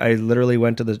 I literally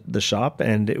went to the shop,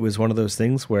 and it was one of those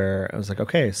things where I was like,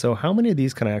 okay, so how many of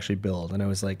these can I actually build? And I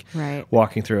was like,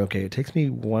 walking through, okay, it takes me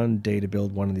 1 day to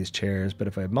build one of these chairs, but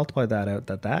if I multiply that out,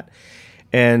 that.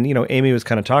 And, Amy was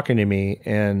kind of talking to me,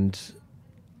 and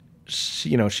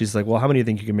she, she's like, well, how many do you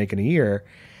think you can make in a year?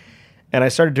 And I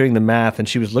started doing the math, and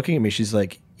she was looking at me. She's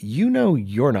like,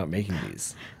 you're not making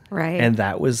these. Right. And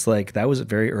that was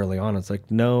very early on. It's like,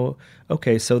 no,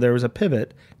 okay, so there was a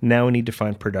pivot. Now I need to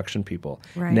find production people.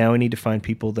 Right. Now I need to find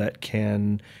people that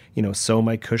can, sew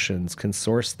my cushions, can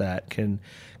source that, can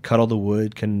cut all the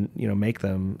wood, can, make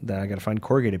them. Then I got to find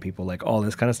corrugated people, like all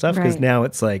this kind of stuff. Because now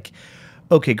it's like,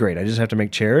 okay, great, I just have to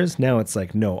make chairs. Now it's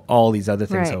like, no, all these other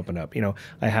things open up.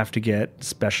 I have to get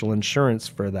special insurance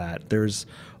for that. There's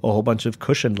a whole bunch of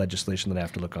cushion legislation that I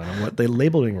have to look on and what the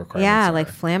labeling requirements are. Like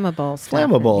flammable stuff.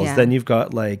 Flammables. Yeah. Then you've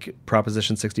got like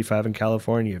Proposition 65 in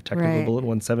California. You have Technical Bullet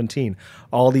 117.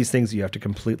 All these things you have to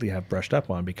completely have brushed up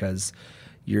on because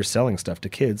you're selling stuff to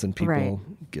kids and people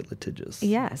get litigious.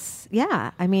 Yes.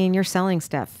 Yeah. I mean, you're selling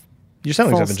stuff. You're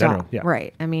selling stuff in general. Yeah.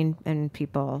 Right. I mean, and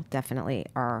people definitely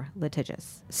are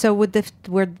litigious. So would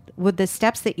the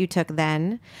steps that you took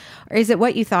then, or is it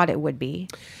what you thought it would be?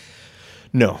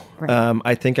 No. Right.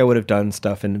 I think I would have done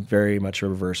stuff in very much a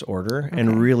reverse order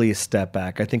and really step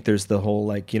back. I think there's the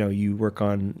whole, you work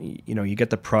on, you get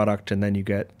the product and then you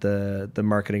get the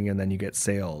marketing and then you get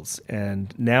sales.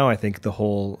 And now I think the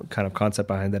whole kind of concept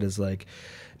behind that is like,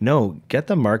 no, get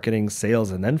the marketing, sales,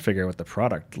 and then figure out what the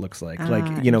product looks like.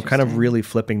 Kind of really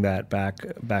flipping that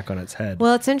back on its head.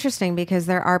 Well, it's interesting because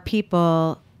there are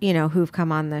people, who've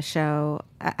come on the show.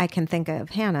 I can think of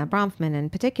Hannah Bronfman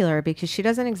in particular because she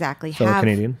doesn't exactly Fellow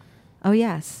Canadian. Oh,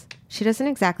 yes. She doesn't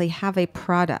exactly have a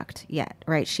product yet,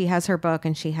 right? She has her book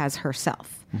and she has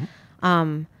herself.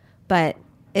 Mm-hmm. But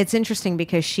it's interesting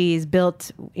because she's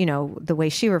built, the way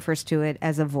she refers to it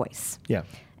as a voice. Yeah.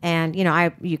 And,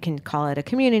 you can call it a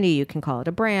community, you can call it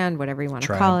a brand, whatever you want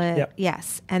to call it. Yep.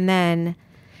 Yes. And then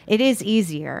it is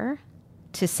easier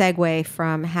to segue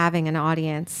from having an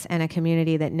audience and a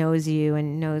community that knows you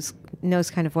and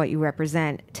knows kind of what you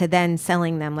represent to then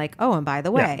selling them like, oh, and by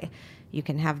the way, you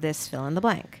can have this fill in the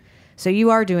blank. So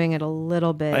you are doing it a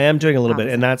little bit. I am doing a little bit.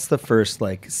 And that's the first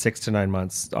 6 to 9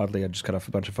 months. Oddly, I just got off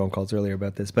a bunch of phone calls earlier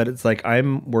about this, but it's like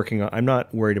I'm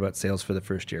not worried about sales for the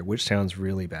first year, which sounds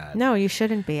really bad. No, you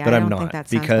shouldn't be. But I I'm don't not think that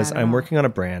sounds because bad at I'm all. working on a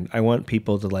brand. I want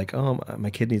people to oh, my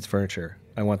kid needs furniture.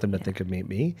 I want them to think of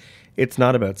me. It's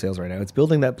not about sales right now. It's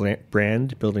building that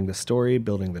brand, building the story,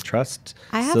 building the trust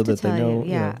so that they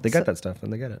know, they got that stuff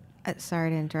and they get it. Sorry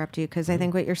to interrupt you because I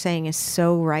think what you're saying is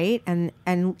so right.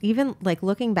 And even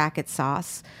looking back at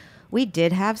Sauce, we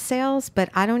did have sales, but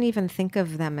I don't even think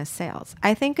of them as sales.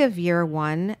 I think of year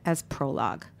one as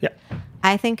prologue. Yeah.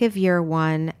 I think of year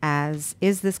one as,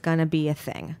 is this going to be a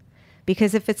thing?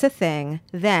 Because if it's a thing,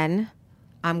 then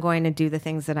I'm going to do the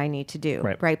things that I need to do.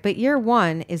 Right. But year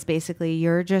one is basically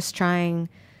you're just trying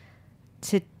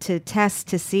to test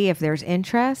to see if there's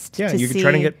interest. Yeah, you're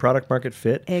trying to get product market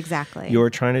fit. Exactly.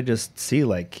 You're trying to just see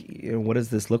what does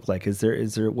this look like? Is there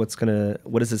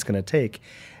what is this gonna take?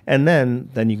 And then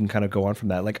you can kind of go on from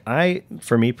that.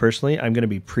 For me personally, I'm gonna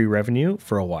be pre-revenue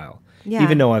for a while. Yeah.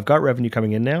 Even though I've got revenue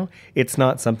coming in now, it's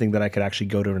not something that I could actually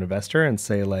go to an investor and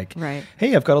say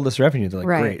hey, I've got all this revenue. They're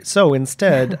great. So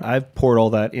instead, I've poured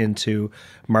all that into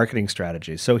marketing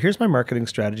strategy. So here's my marketing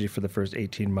strategy for the first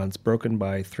 18 months, broken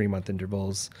by 3-month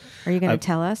intervals. Are you going to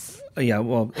tell us? Yeah,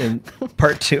 well, in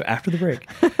part 2, after the break.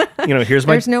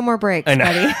 There's no more breaks,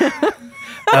 buddy.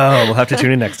 Oh, we'll have to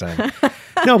tune in next time.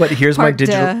 No, but here's my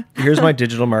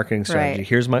digital marketing strategy. Right.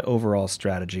 Here's my overall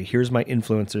strategy. Here's my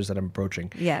influencers that I'm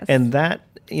approaching. Yes. And that,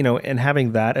 and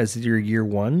having that as your year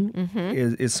one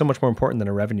is so much more important than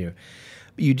a revenue.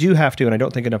 You do have to, and I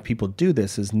don't think enough people do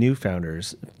this as new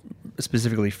founders,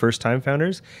 specifically first-time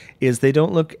founders, is they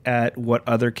don't look at what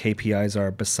other KPIs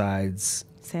are besides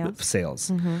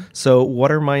Sales. So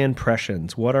what are my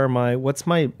impressions? What's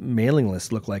my mailing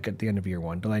list look like at the end of year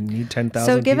one? Do I need 10,000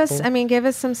 So give people? give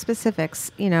us some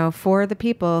specifics, for the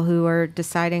people who are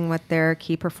deciding what their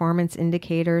key performance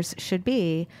indicators should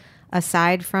be.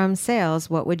 Aside from sales,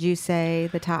 what would you say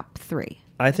the top 3?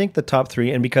 I think the top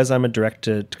 3, and because I'm a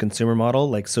direct-to-consumer model,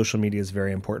 like social media is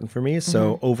very important for me.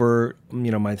 So over,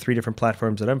 my 3 different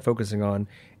platforms that I'm focusing on,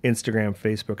 Instagram,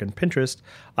 Facebook, and Pinterest,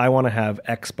 I want to have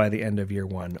X by the end of year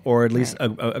one, or at least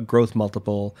a growth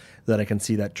multiple that I can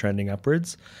see that trending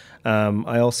upwards.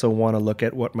 I also want to look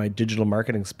at what my digital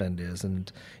marketing spend is.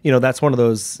 And, that's one of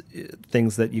those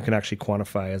things that you can actually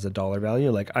quantify as a dollar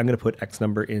value. Like, I'm going to put X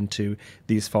number into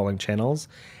these following channels.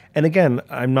 And again,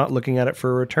 I'm not looking at it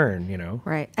for a return,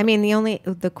 Right. I mean,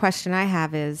 the question I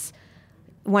have is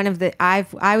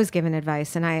I was given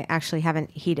advice, and I actually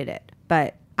haven't heeded it,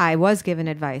 but I was given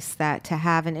advice that to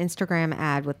have an Instagram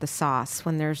ad with the sauce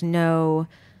when there's no,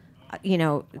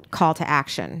 call to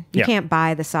action, you can't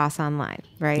buy the sauce online,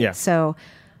 right? Yeah. So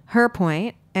her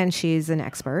point, and she's an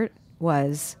expert,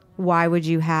 was why would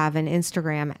you have an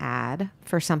Instagram ad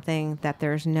for something that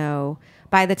there's no,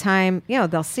 by the time,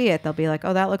 they'll see it, they'll be like,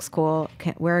 oh, that looks cool.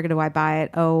 Where do I buy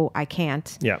it? Oh, I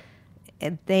can't. Yeah.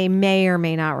 They may or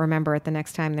may not remember it the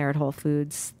next time they're at Whole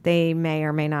Foods. They may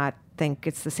or may not think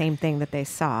it's the same thing that they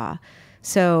saw.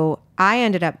 So I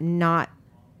ended up not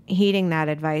heeding that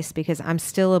advice because I'm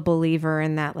still a believer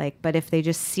in that, but if they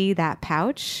just see that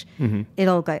pouch,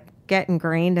 it'll get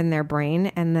ingrained in their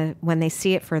brain. And when they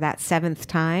see it for that 7th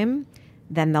time,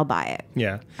 then they'll buy it.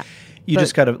 Yeah. You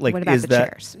just got to what about the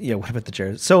chairs? Yeah, what about the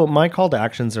chairs? So my call to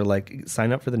actions are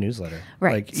sign up for the newsletter.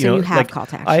 Right. So you have call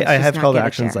to actions. I have not call to get a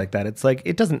actions chair. like that. It's like,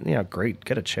 it doesn't, great,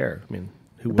 get a chair. I mean,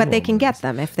 who wouldn't But they want can one of get these?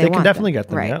 them if they They want can definitely them. get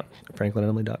them, Right. yeah.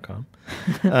 franklinandemily.com.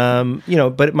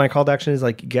 But my call to action is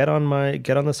get on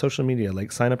the social media,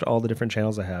 sign up to all the different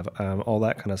channels I have, all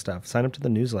that kind of stuff. Sign up to the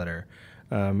newsletter.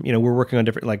 We're working on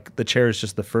different, the chair is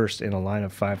just the first in a line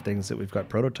of 5 things that we've got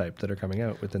prototyped that are coming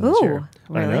out within this year.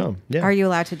 Really? I know. Yeah. Are you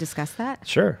allowed to discuss that?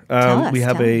 Sure. Tell we us,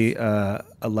 have tell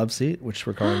a love seat, which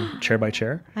we're calling Chair by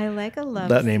Chair. I like a love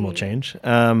That name will change.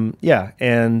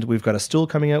 And we've got a stool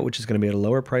coming out, which is going to be at a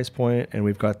lower price point, and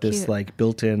we've got this Cute.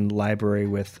 built-in library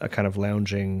with a kind of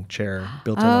lounging chair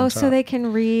built in on Oh, top. so they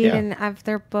can read Yeah. and have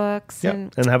their books. Yeah,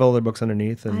 and have all their books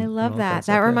underneath. And, I and love all that.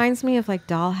 stuff, That yeah. reminds me of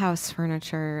dollhouse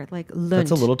furniture, Lund.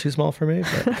 That's a little too small for me,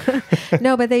 but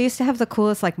No, but they used to have the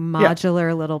coolest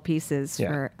modular little pieces Yeah.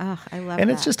 for. Oh, I love and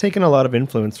that. it's just taken a lot of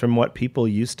influence from what people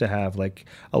used to have.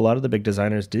 A lot of the big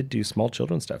designers did do small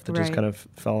children stuff that just Right. kind of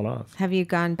fallen off. Have you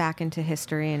gone back into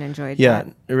history and enjoyed Yeah,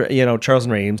 that? Charles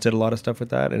and Ray Eames did a lot of stuff with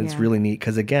that, and it's Yeah. really neat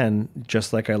because, again,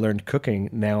 just like I learned cooking,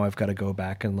 now I've got to go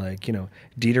back and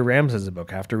Dieter Rams has a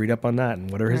book. I have to read up on that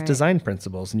and what are his Right. design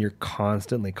principles, and you're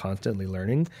constantly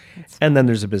learning. And then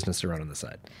there's a business to run on the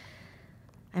side.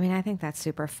 I mean, I think that's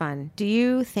super fun. Do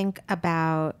you think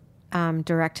about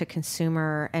direct to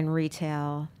consumer and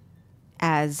retail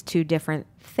as 2 different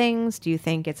things? Do you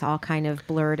think it's all kind of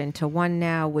blurred into one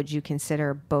now? Would you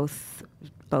consider both?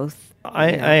 I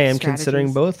am considering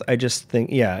strategies? both. I just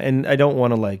think, and I don't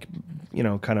want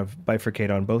to kind of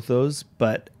bifurcate on both those,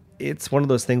 but it's one of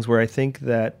those things where I think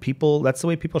that that's the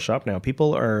way people shop now.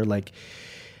 People are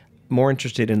more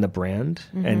interested in the brand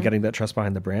and getting that trust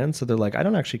behind the brand. So they're like, I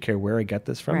don't actually care where I get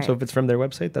this from. Right. So if it's from their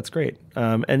website, that's great.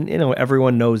 And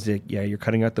everyone knows that, you're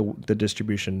cutting out the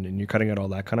distribution and you're cutting out all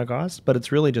that kind of cost, but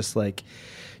it's really just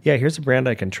here's a brand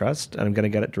I can trust and I'm going to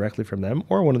get it directly from them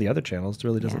or one of the other channels. It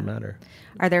really doesn't matter.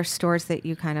 Are there stores that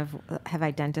you kind of have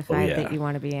identified yeah. that you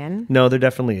want to be in? No, there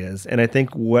definitely is. And I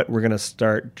think what we're going to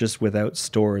start just without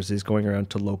stores is going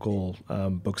around to local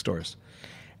bookstores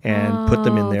and put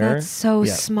them in there. That's so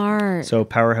Yeah. smart. So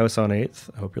Powerhouse on 8th,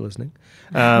 I hope you're listening.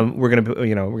 We're going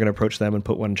to approach them and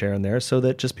put one chair in there so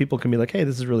that just people can be like, hey,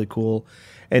 this is really cool,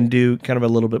 and do kind of a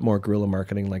little bit more guerrilla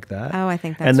marketing like that. Oh, I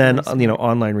think that's and then really smart.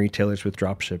 online retailers with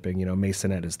drop shipping.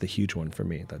 Masonette is the huge one for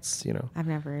me. That's I've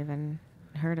never even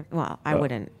heard of. Well, I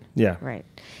wouldn't. Yeah. Right.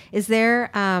 Is there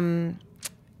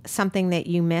something that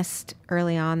you missed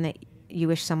early on that you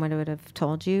wish someone would have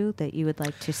told you that you would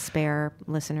like to spare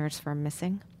listeners from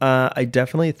missing? I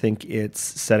definitely think it's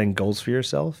setting goals for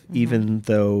yourself, even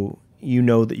though you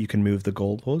know that you can move the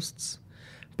goalposts.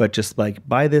 But just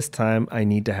by this time, I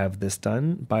need to have this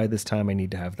done. By this time, I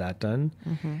need to have that done.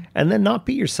 And then not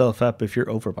beat yourself up if you're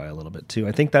over by a little bit too.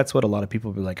 I think that's what a lot of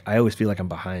people be like, I always feel like I'm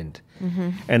behind.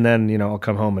 And then, I'll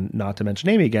come home and not to mention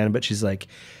Amy again, but she's like,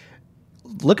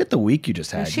 look at the week you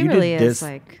just had. She you really did is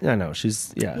this. I know.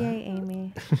 She's, yeah. Yay,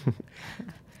 Amy.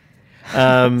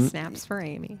 Snaps for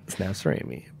Amy. Snaps for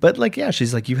Amy. But like, yeah,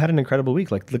 she's like, you had an incredible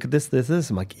week. Like, look at this.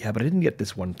 I'm like, yeah, but I didn't get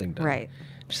this one thing done. Right.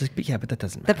 She's like, but yeah, but that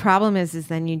doesn't The matter. problem is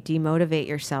then you demotivate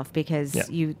yourself because Yeah.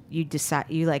 you decide,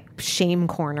 you like shame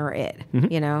corner it,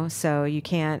 you know, so you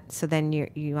can't, so then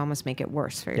you almost make it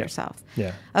worse for yourself.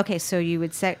 Yeah. Okay. So you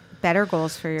would set better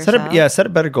goals for yourself. Set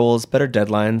up better goals, better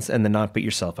deadlines, and then not beat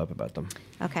yourself up about them.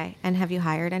 Okay. And have you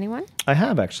hired anyone? I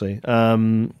have actually.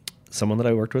 Someone that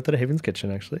I worked with at Haven's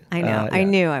Kitchen, actually. I know. I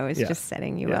knew I was Yeah. just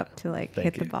setting you Yeah. up to like Thank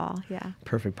hit you. the ball. Yeah.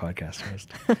 Perfect podcast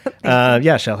host.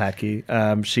 Yeah, Shell Hatke.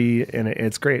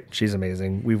 It's great. She's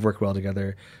amazing. We've worked well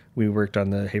together. We worked on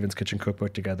the Haven's Kitchen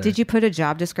cookbook together. Did you put a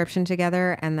job description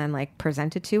together and then like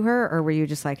present it to her, or were you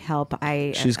just like, help?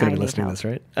 She's going to be listening to this,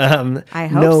 right? I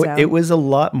hope no, so. it was a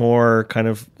lot more kind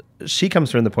of. She comes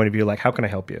from the point of view like, how can I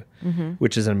help you? Mm-hmm.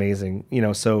 Which is amazing. You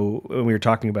know, so when we were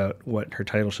talking about what her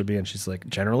title should be, and she's like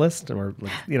generalist, or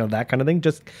like, you know, that kind of thing.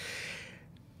 Just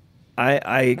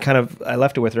I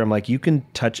left it with her. I'm like, you can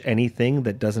touch anything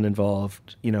that doesn't involve,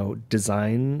 you know,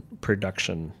 design,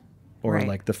 production, or Right.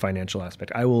 like the financial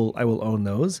aspect. I will own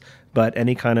those, but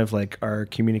any kind of like our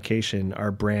communication,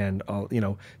 our brand, all, you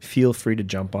know, feel free to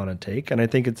jump on and take. And I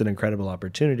think it's an incredible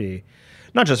opportunity,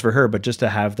 not just for her, but just to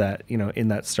have that, you know, in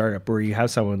that startup where you have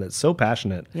someone that's so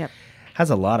passionate, Yep. has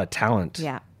a lot of talent,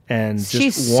 Yeah. and just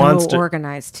She's wants so to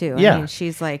organized too. Yeah. I mean,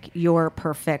 she's like your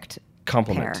perfect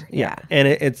compliment. pair. Yeah. And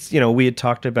it's, you know, we had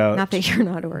talked about. Not that you're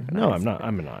not organized. No, I'm not.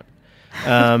 I'm not.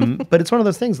 But it's one of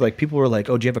those things like people were like,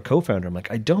 oh, do you have a co-founder? I'm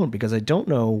like, I don't, because I don't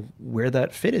know where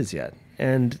that fit is yet.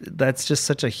 And that's just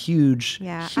such a huge,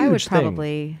 Yeah, huge I would thing.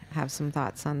 probably have some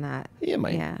thoughts on that. Yeah,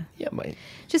 might. Yeah. Yeah, might.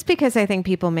 Just because I think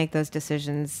people make those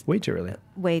decisions Way too early.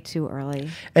 way too early.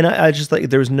 And I just like,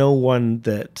 there's no one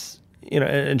that, you know,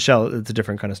 and Shell, it's a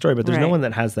different kind of story, but there's no Right. one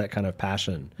that has that kind of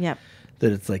passion. Yep.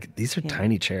 That it's like, these are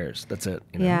tiny chairs. That's it.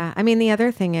 You know? Yeah. I mean, the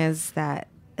other thing is that,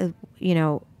 you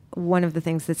know, one of the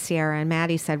things that Sierra and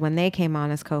Maddie said when they came on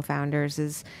as co-founders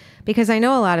is because I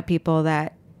know a lot of people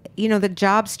that, you know, the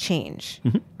jobs change,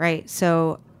 right?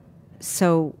 So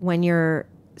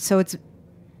it's,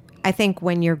 I think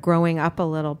when you're growing up a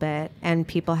little bit and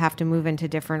people have to move into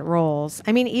different roles.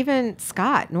 I mean, even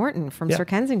Scott Norton from Yeah. Sir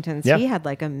Kensington's, Yeah. he had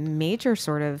like a major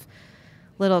sort of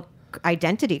little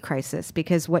identity crisis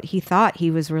because what he thought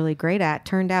he was really great at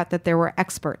turned out that there were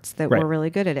experts that Right. were really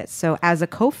good at it. So as a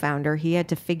co-founder, he had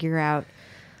to figure out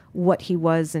what he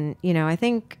was. And, you know, I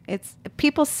think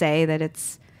people say that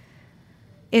it's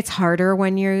harder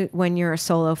when you're a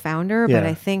solo founder, but Yeah.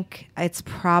 I think it's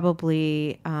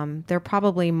probably there are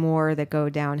probably more that go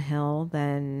downhill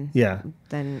than Yeah.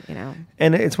 you know.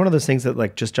 And it's one of those things that,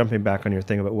 like, just jumping back on your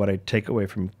thing about what I take away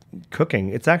from cooking,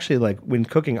 it's actually like when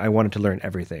cooking, I wanted to learn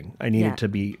everything. I needed Yeah. to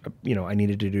be, you know, I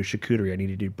needed to do charcuterie, I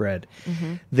needed to do bread.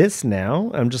 Mm-hmm. This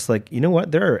now, I'm just like, you know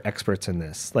what? There are experts in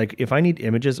this. Like, if I need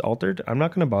images altered, I'm not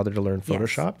going to bother to learn Yes.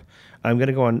 Photoshop. I'm going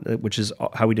to go on, which is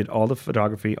how we did all the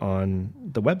photography on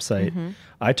the website. Mm-hmm.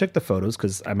 I took the photos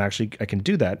because I can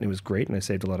do that, and it was great, and I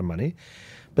saved a lot of money.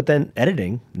 But then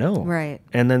editing, no. Right.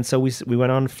 And then so we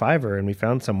went on Fiverr and we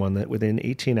found someone that within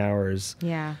 18 hours,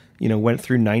 Yeah. you know, went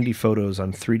through 90 photos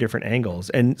on 3 different angles.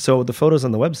 And so the photos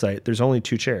on the website, there's only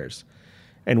 2 chairs.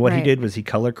 And what he Right. did was he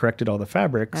color corrected all the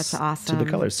fabrics That's to the awesome.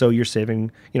 colors. So you're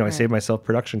saving, you know, I saved myself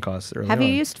production costs early Have you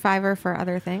on. used Fiverr for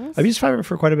other things? I've used Fiverr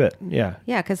for quite a bit. Yeah.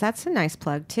 Yeah, because that's a nice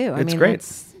plug too. I It's mean, great.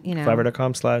 That's, you know,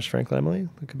 Fiverr.com/FrankLemley.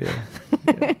 That could be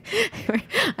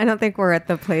I don't think we're at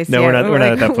the place. No, yet. we're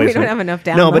not at that place. We don't yet. have enough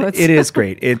downloads. No, but it is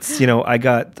great. It's, you know, I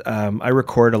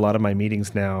record a lot of my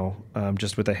meetings now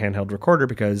just with a handheld recorder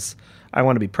because I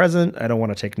want to be present. I don't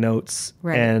want to take notes.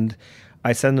 Right. And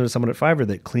I send them to someone at Fiverr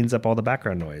that cleans up all the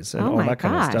background noise and Oh all my that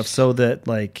kind of stuff gosh. so that,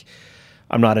 like,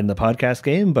 I'm not in the podcast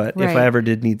game, but if Right. I ever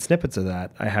did need snippets of that,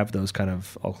 I have those kind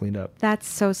of all cleaned up. That's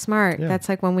so smart. Yeah. That's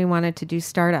like when we wanted to do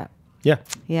startup. Yeah.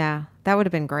 Yeah, that would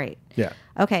have been great. Yeah.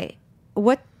 Okay,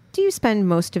 what do you spend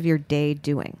most of your day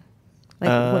doing?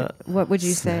 Like, what would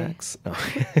you say? Snacks.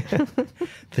 No.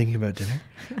 Thinking about dinner.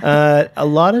 A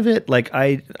lot of it, like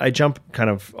I jump kind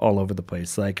of all over the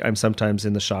place. Like I'm sometimes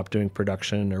in the shop doing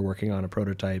production or working on a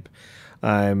prototype.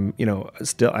 I'm, you know,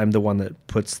 I'm the one that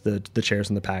puts the chairs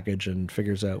in the package and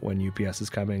figures out when UPS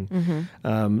is coming.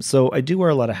 So I do wear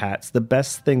a lot of hats. The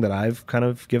best thing that I've kind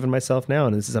of given myself now,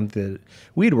 and this is something that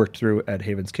we'd worked through at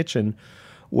Haven's Kitchen,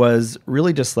 was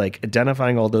really just like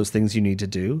identifying all those things you need to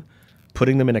do,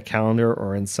 putting them in a calendar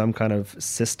or in some kind of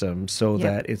system so Yep.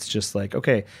 that it's just like,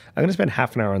 okay, I'm going to spend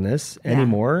half an hour on this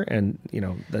anymore. And, you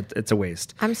know, that it's a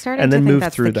waste. I'm starting and to then think move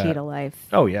that's through the key that. to life.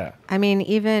 Oh, yeah. I mean,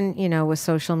 even, you know, with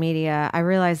social media, I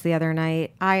realized the other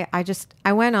night, I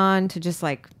went on to just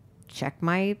like check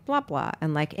my blah, blah,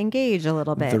 and like engage a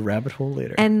little bit. The rabbit hole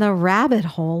later. And the rabbit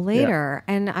hole later.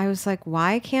 Yeah. And I was like,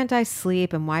 why can't I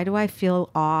sleep? And why do I feel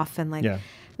off? And like,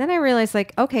 then I realized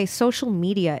like, okay, social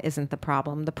media isn't the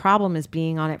problem. The problem is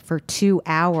being on it for 2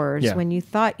 hours when you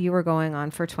thought you were going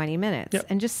on for 20 minutes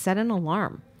and just set an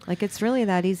alarm. Like, it's really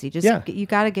that easy. Just you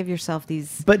got to give yourself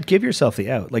these. But give yourself the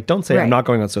out. Like, don't say I'm not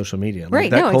going on social media. Like, right.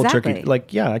 That no, culture exactly.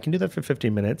 Like, I can do that for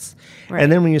 15 minutes. Right.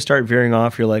 And then when you start veering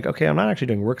off, you're like, okay, I'm not actually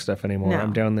doing work stuff anymore. No.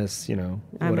 I'm down this, whatever.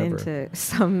 I'm into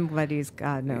somebody's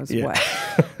God knows what.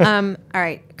 All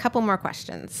right. A couple more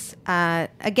questions.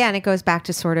 Again, it goes back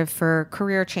to sort of for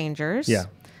career changers. Yeah.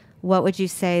 What would you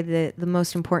say the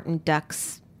most important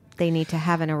ducks they need to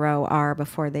have in a row are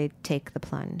before they take the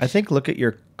plunge? I think look at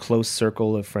your close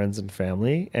circle of friends and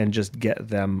family and just get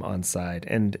them on side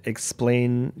and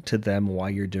explain to them why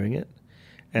you're doing it.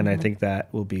 And I think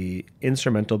that will be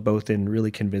instrumental both in really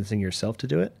convincing yourself to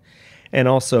do it. And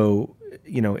also,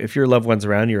 if your loved ones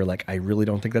around you are like, I really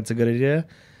don't think that's a good idea.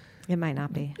 It might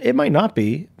not be. It might not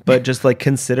be, but just like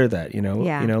consider that,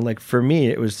 like for me,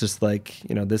 it was just like,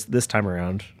 this time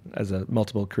around as a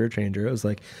multiple career changer, it was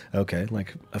like, okay,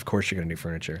 like, of course you're going to do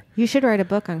furniture. You should write a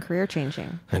book on career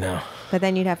changing. I know. But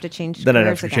then you'd have to change Then I'd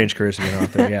have to change careers to be an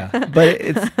author, yeah. But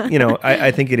it's,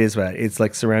 I think it is that. It's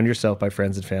like surround yourself by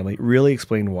friends and family, really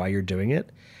explain why you're doing it.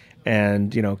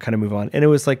 And, kind of move on. And it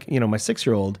was like, my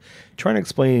 6-year-old trying to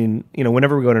explain,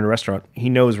 whenever we go to a restaurant, he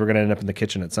knows we're going to end up in the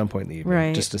kitchen at some point in the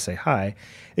evening just to say hi.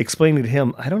 Explaining to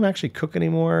him, I don't actually cook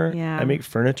anymore. Yeah. I make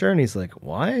furniture. And he's like,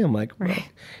 why? I'm like, well,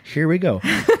 here we go.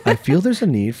 I feel there's a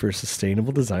need for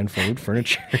sustainable design forward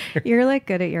furniture. You're like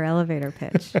good at your elevator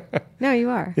pitch. No, you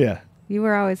are. Yeah. You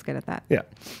were always good at that. Yeah.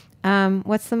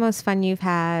 What's the most fun you've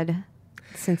had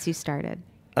since you started?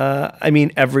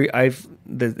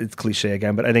 It's cliche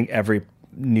again, but I think every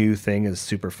new thing is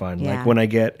super fun. Yeah. Like when I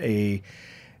get a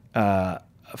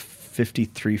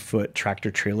 53-foot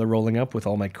tractor trailer rolling up with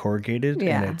all my corrugated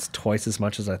and it's twice as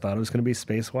much as I thought it was going to be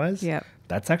space-wise. Yep.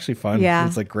 That's actually fun. Yeah.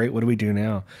 It's like, great, what do we do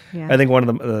now? Yeah. I think one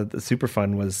of the super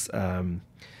fun was Des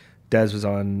was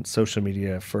on social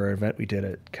media for an event we did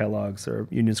at Kellogg's or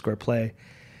Union Square Play.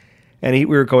 And we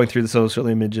were going through the social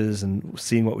images and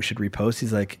seeing what we should repost.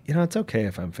 He's like, it's okay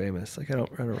if I'm famous. Like, I don't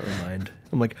really mind.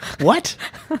 I'm like, what?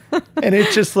 And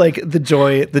it's just like the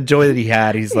joy that he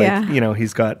had. He's like,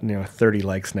 he's got 30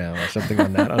 likes now or something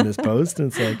on his post, and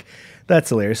it's like, that's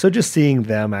hilarious. So just seeing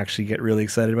them actually get really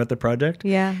excited about the project.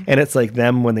 Yeah. And it's like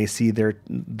them when they see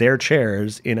their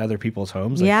chairs in other people's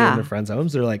homes, like in their friends'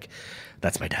 homes, they're like,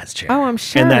 that's my dad's chair. Oh, I'm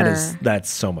sure. And that's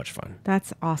so much fun.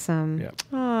 That's awesome. Yeah.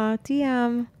 Oh,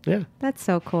 DM. Yeah. That's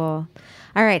so cool.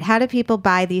 All right. How do people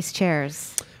buy these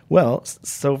chairs? Well,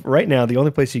 so right now, the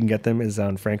only place you can get them is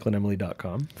on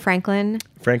franklinemily.com.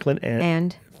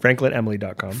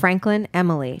 franklinemily.com.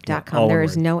 franklinemily.com. There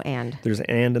is no and. There's an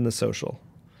and in the social.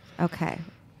 Okay.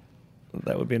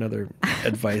 That would be another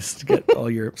advice to get all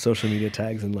your social media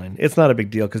tags in line. It's not a big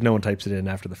deal because no one types it in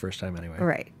after the first time anyway.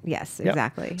 Right. Yes,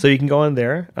 exactly. So you can go on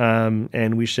there,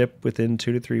 and we ship within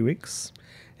 2 to 3 weeks.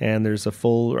 And there's a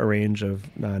full range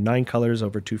of 9 colors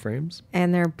over 2 frames.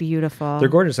 And they're beautiful. They're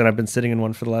gorgeous. And I've been sitting in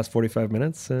one for the last 45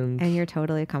 minutes. And you're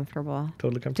totally comfortable.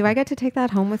 Totally comfortable. Do I get to take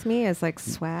that home with me as like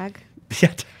swag?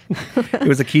 Yeah. It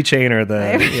was a keychain or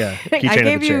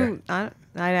keychain of the chair.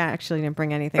 I actually didn't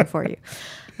bring anything for you.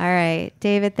 All right,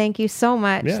 David, thank you so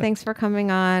much. Yeah. Thanks for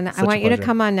coming on. Such I want a you to pleasure.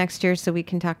 come on next year so we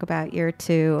can talk about year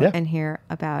 2 and hear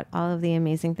about all of the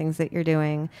amazing things that you're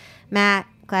doing. Matt,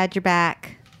 glad you're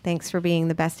back. Thanks for being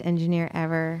the best engineer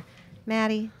ever.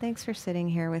 Maddie, thanks for sitting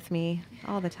here with me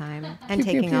all the time and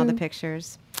taking all the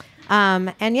pictures.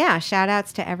 And shout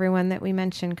outs to everyone that we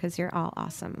mentioned because you're all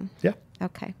awesome. Yeah.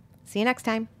 Okay. See you next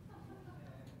time.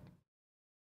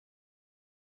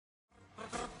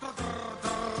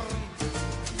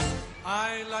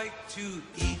 I like to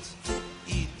eat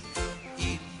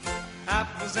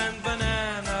apples and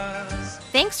bananas.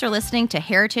 Thanks for listening to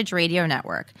Heritage Radio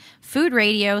Network, food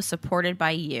radio supported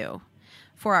by you.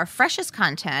 For our freshest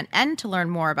content and to learn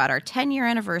more about our 10-year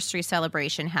anniversary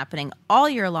celebration happening all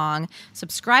year long,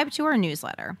 subscribe to our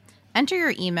newsletter. Enter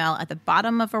your email at the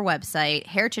bottom of our website,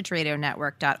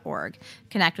 heritageradionetwork.org.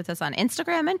 Connect with us on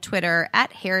Instagram and Twitter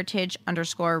at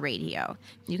heritage_radio.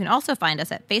 You can also find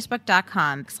us at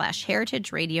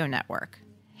facebook.com/Heritage Radio Network.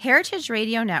 Heritage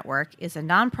Radio Network is a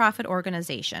nonprofit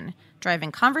organization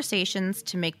driving conversations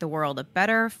to make the world a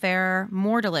better, fairer,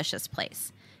 more delicious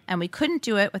place. And we couldn't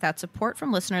do it without support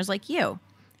from listeners like you.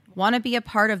 Want to be a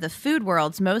part of the food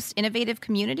world's most innovative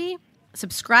community?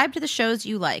 Subscribe to the shows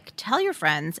you like, tell your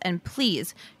friends, and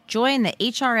please join the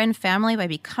HRN family by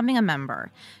becoming a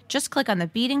member. Just click on the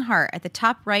beating heart at the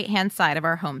top right-hand side of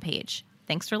our homepage.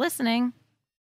 Thanks for listening.